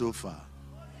blessed so far?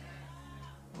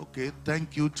 Okay,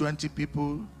 thank you. 20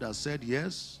 people that said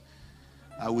yes.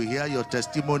 I will hear your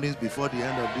testimonies before the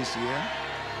end of this year.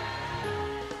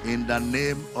 In the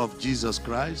name of Jesus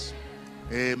Christ.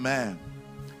 Amen.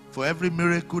 For every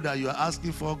miracle that you are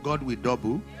asking for, God will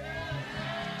double.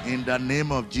 In the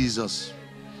name of Jesus.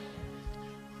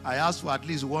 I asked for at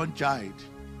least one child.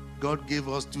 God gave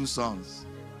us 2 sons.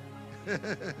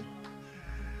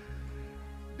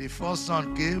 The first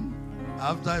son came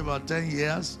after about 10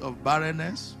 years of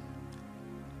barrenness.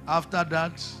 After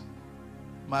that,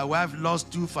 my wife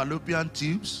lost 2 fallopian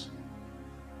tubes.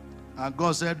 And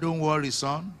God said, don't worry,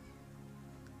 son.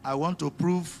 I want to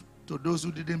prove to those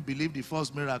who didn't believe the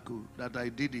first miracle that I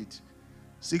did it.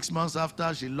 6 months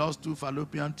after she lost 2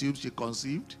 fallopian tubes, she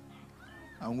conceived.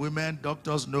 And women,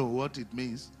 doctors know what it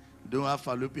means. You don't have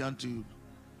fallopian tube.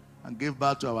 And gave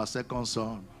birth to our second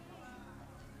son.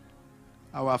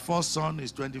 Our first son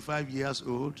is 25 years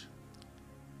old.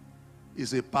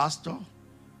 He's a pastor.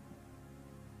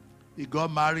 He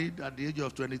got married at the age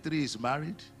of 23. He's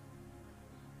married.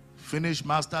 Finished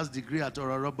master's degree at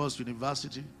Ororobos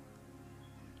University.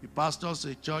 He pastors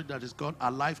a church that is called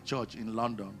Alive Church in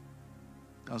London.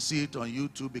 You can see it on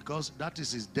YouTube because that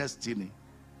is his destiny.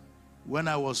 When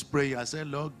I was praying, I said,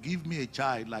 Lord, give me a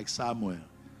child like Samuel,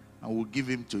 and we'll give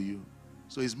him to you.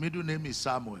 So his middle name is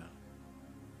Samuel.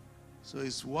 So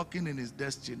he's walking in his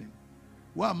destiny.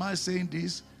 Why am I saying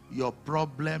this? Your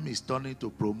problem is turning to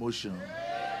promotion.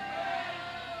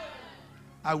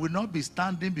 I will not be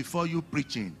standing before you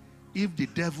preaching if the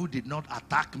devil did not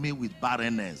attack me with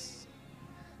barrenness.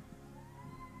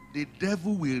 The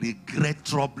devil will regret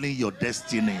troubling your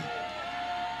destiny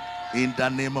in the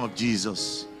name of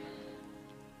Jesus.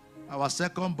 Our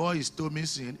second boy is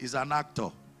Tomisin. He's an actor.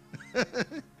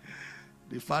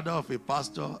 The father of a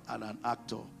pastor and an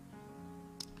actor.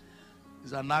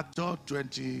 He's an actor,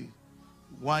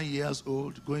 21 years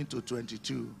old, going to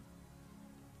 22.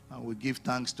 And we give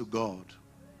thanks to God.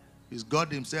 It's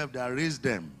God himself that raised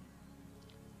them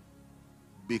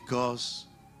because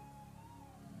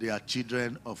they are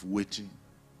children of waiting.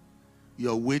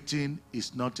 Your waiting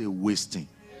is not a wasting.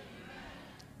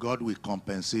 God will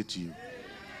compensate you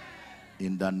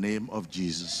in the name of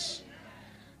Jesus.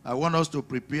 I want us to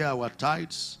prepare our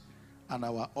tithes and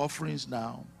our offerings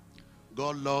now.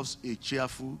 God loves a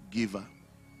cheerful giver.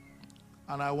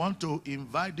 And I want to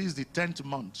invite, this is the 10th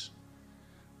month.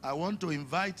 I want to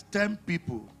invite 10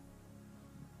 people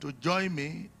to join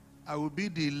me. I will be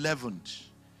the 11th.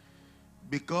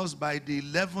 Because by the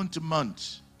 11th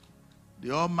month,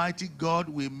 the Almighty God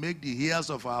will make the ears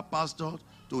of our pastor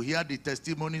to hear the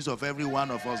testimonies of every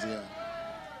one of us here.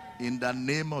 In the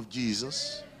name of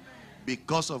Jesus,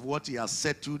 because of what he has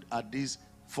settled at this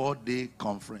 4-day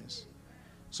conference.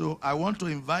 So I want to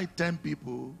invite 10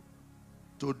 people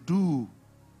to do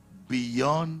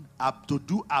beyond, to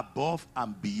do above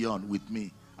and beyond with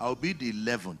me. I'll be the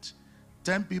 11th.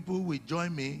 10 people will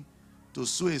join me to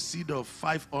sow a seed of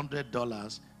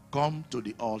 $500. Come to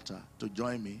the altar to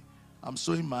join me. I'm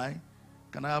sowing mine.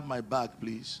 Can I have my bag,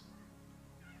 please?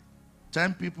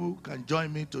 10 people can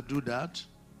join me to do that.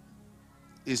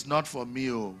 It's not for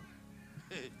me. Oh.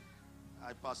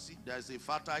 I perceive there's a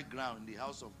fertile ground in the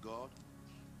house of God,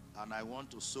 and I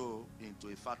want to sow into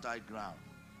a fertile ground.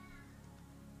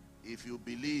 If you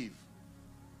believe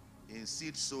in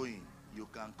seed sowing, you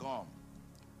can come.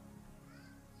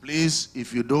 Please,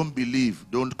 if you don't believe,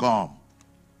 don't come.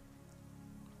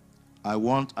 I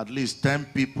want at least 10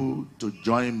 people to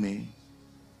join me.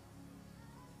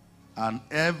 And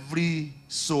every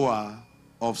sower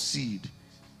of seed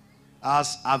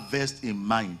has harvest in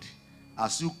mind.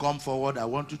 As you come forward, I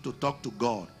want you to talk to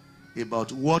God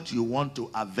about what you want to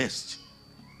harvest.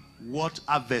 What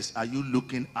harvest are you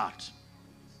looking at?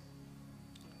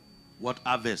 What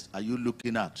harvest are you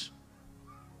looking at?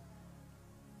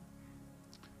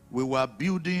 We were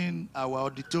building our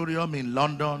auditorium in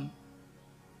London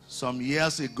some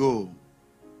years ago.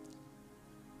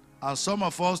 And some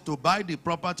of us, to buy the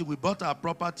property, we bought our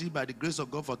property by the grace of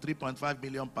God for £3.5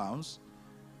 million.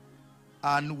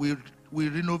 And we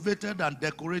renovated and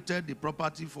decorated the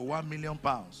property for £1 million.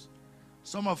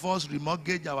 Some of us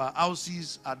remortgaged our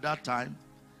houses at that time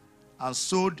and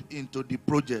sold into the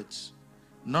projects.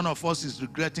 None of us is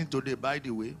regretting today, by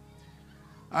the way.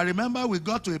 I remember we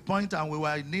got to a point and we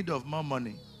were in need of more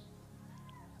money.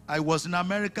 I was in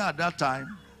America at that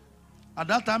time. At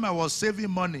that time, I was saving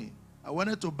money. I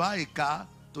wanted to buy a car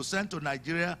to send to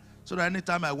Nigeria so that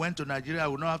anytime I went to Nigeria, I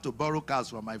would not have to borrow cars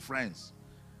from my friends.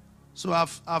 So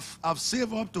I've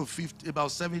saved up to about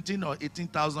 $17,000 or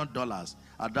 $18,000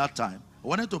 at that time. I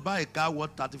wanted to buy a car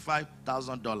worth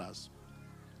 $35,000.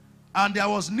 And there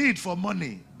was need for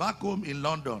money back home in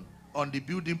London on the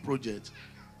building project.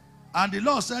 And the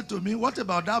Lord said to me, what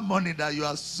about that money that you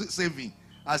are saving?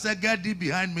 I said, get thee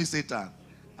behind me, Satan.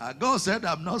 And God said,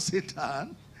 I'm not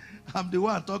Satan. I'm the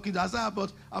one talking. I said,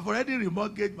 but I've already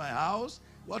remortgaged my house.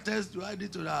 What else do I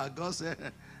need to do? God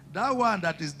said, that one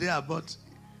that is there, but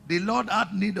the Lord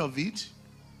had need of it.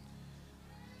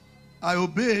 I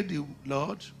obeyed the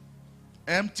Lord,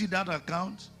 emptied that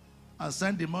account, and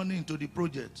sent the money into the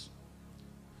project.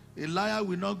 A liar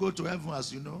will not go to heaven,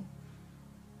 as you know.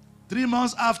 3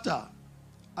 months after,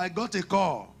 I got a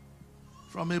call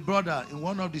from a brother in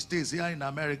one of the states here in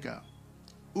America,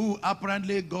 who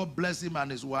apparently God bless him and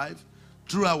his wife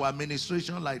through our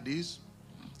administration like this.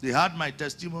 They had my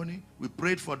testimony. We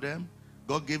prayed for them.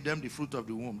 God gave them the fruit of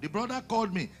the womb. The brother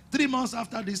called me 3 months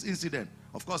after this incident.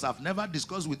 Of course, I've never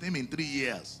discussed with him in 3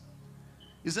 years.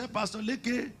 He said, Pastor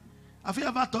Leke, have you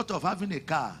ever thought of having a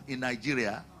car in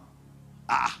Nigeria?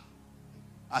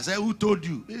 I said, who told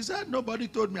you? He said, nobody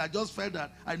told me. I just felt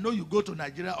that I know you go to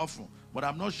Nigeria often, but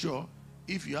I'm not sure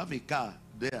if you have a car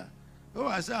there. Oh,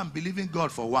 I said, I'm believing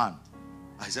God for one.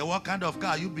 I said, what kind of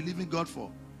car are you believing God for?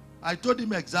 I told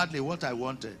him exactly what I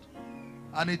wanted.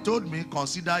 And he told me,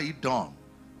 consider it done.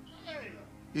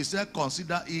 He said,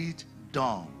 consider it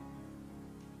done.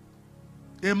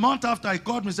 A month after, he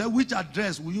called me and said, which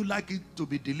address would you like it to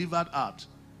be delivered at?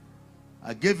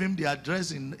 I gave him the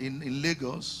address in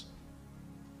Lagos.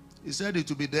 He said it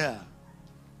would be there.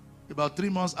 About 3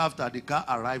 months after, the car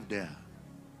arrived there.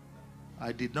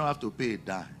 I did not have to pay a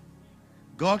dime.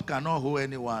 God cannot hold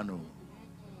anyone. No.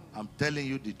 I'm telling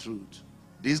you the truth.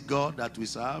 This God that we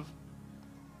serve.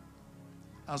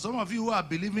 And some of you who are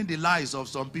believing the lies of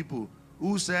some people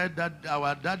who said that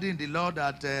our daddy in the Lord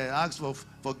that asked for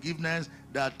forgiveness,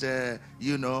 that,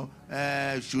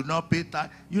 should not pay tithe.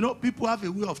 You know, people have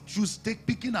a way of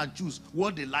picking and choose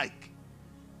what they like.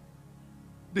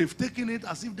 They've taken it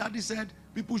as if daddy said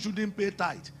people shouldn't pay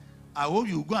tithe. I hope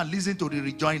you go and listen to the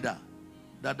rejoinder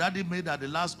that daddy made at the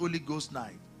last Holy Ghost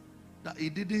night. That he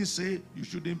didn't say you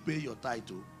shouldn't pay your tithe.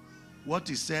 What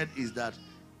he said is that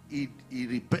he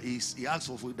asked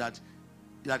for that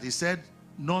he said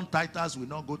non-tithers will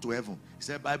not go to heaven. He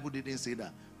said Bible didn't say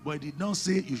that. But he did not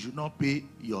say you should not pay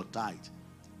your tithe.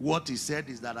 What he said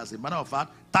is that, as a matter of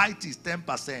fact, tithe is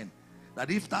 10%.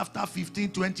 That if after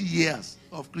 15, 20 years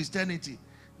of Christianity,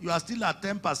 you are still at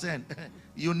 10%,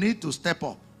 you need to step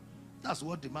up. That's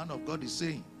what the man of God is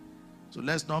saying. So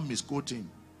let's not misquote him.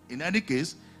 In any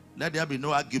case, let there be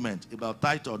no argument about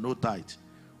tithe or no tithe.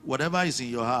 Whatever is in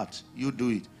your heart, you do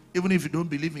it. Even if you don't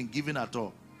believe in giving at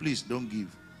all, please don't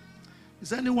give.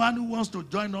 Is anyone who wants to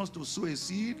join us to sow a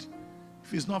seed?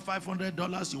 If it's not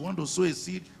 $500, you want to sow a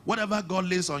seed, whatever God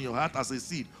lays on your heart as a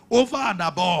seed, over and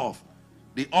above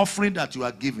the offering that you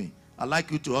are giving, I'd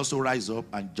like you to also rise up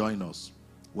and join us.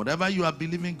 Whatever you are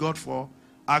believing God for,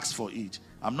 ask for it.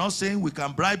 I'm not saying we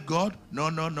can bribe God.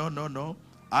 No.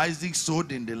 Isaac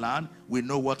sowed in the land. We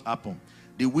know what happened.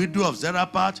 The widow of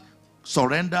Zarephath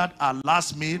surrendered her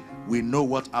last meal. We know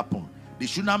what happened. The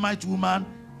Shunammite woman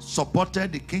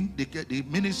supported the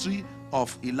ministry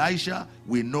of Elisha.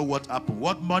 We know what happened.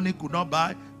 What money could not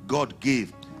buy, God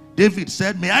gave. David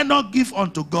said, may I not give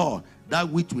unto God that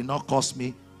which will not cost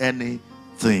me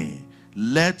anything.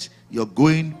 Let your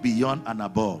going beyond and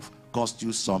above cost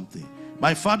you something.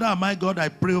 My Father and my God, I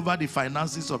pray over the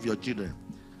finances of your children.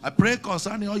 I pray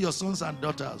concerning all your sons and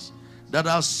daughters that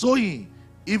are sowing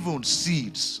even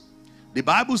seeds. The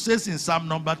Bible says in Psalm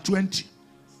number 20,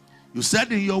 you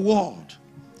said in your word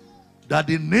that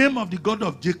the name of the God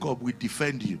of Jacob will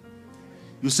defend you.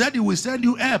 You said he will send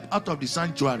you help out of the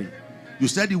sanctuary. You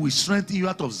said he will strengthen you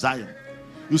out of Zion.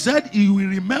 You said he will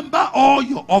remember all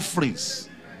your offerings.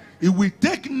 He will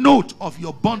take note of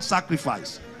your burnt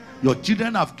sacrifice. Your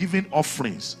children have given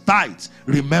offerings, tithes.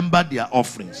 Remember their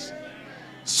offerings.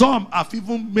 Some have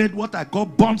even made what I call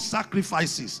burnt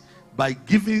sacrifices by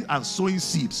giving and sowing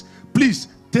seeds. Please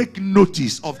take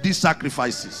notice of these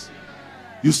sacrifices.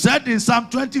 You said in Psalm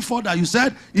 24 that you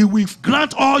said he will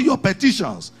grant all your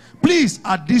petitions. Please,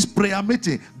 at this prayer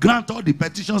meeting, grant all the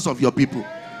petitions of your people.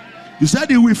 You said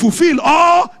he will fulfill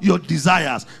all your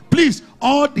desires. Please,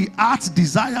 all the heart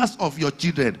desires of your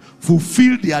children,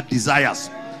 fulfill their desires.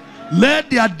 Let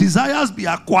their desires be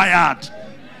acquired.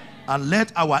 And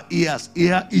let our ears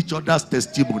hear each other's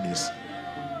testimonies.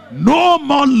 No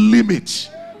more limit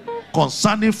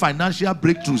concerning financial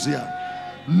breakthroughs here.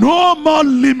 No more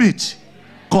limit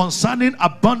concerning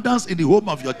abundance in the home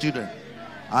of your children.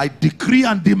 I decree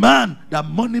and demand that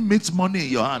money meets money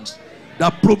in your hands.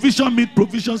 That provision meets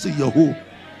provisions in your home.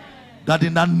 That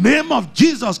in the name of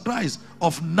Jesus Christ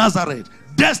of Nazareth,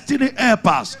 destiny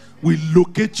helpers will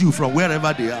locate you from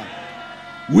wherever they are.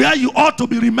 Where you ought to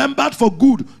be remembered for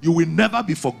good, you will never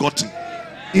be forgotten.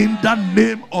 In the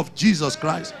name of Jesus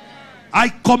Christ, I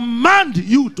command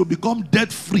you to become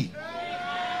debt-free.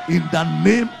 In the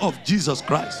name of Jesus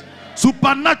Christ.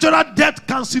 Supernatural debt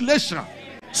cancellation.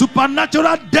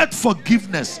 Supernatural debt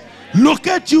forgiveness.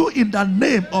 Locate you in the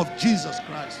name of Jesus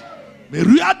Christ.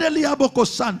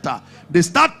 They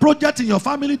start project in your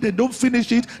family, they don't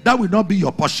finish it, that will not be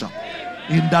your portion.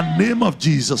 In the name of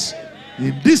Jesus.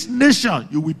 In this nation,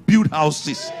 you will build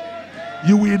houses.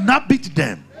 You will inhabit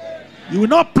them. You will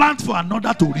not plant for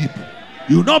another to reap.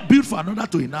 You will not build for another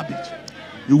to inhabit.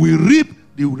 You will reap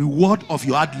the reward of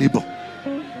your hard labor.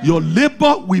 Your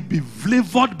labor will be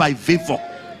flavored by favor.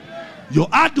 Your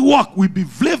hard work will be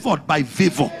flavored by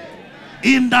favor.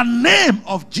 In the name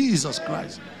of Jesus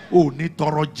Christ. Oh,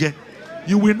 Nitoroje.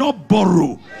 You will not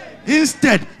borrow.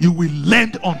 Instead, you will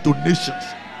lend unto nations.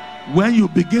 When you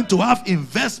begin to have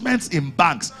investments in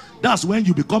banks, that's when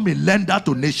you become a lender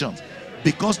to nations.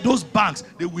 Because those banks,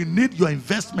 they will need your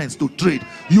investments to trade.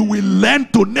 You will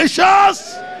lend to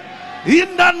nations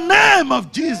in the name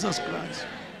of Jesus Christ.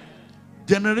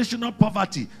 Generational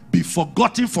poverty be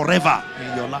forgotten forever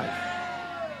in your life.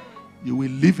 You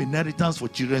will leave inheritance for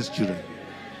children's children.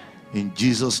 In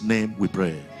Jesus' name we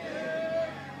pray.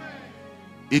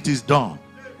 It is done.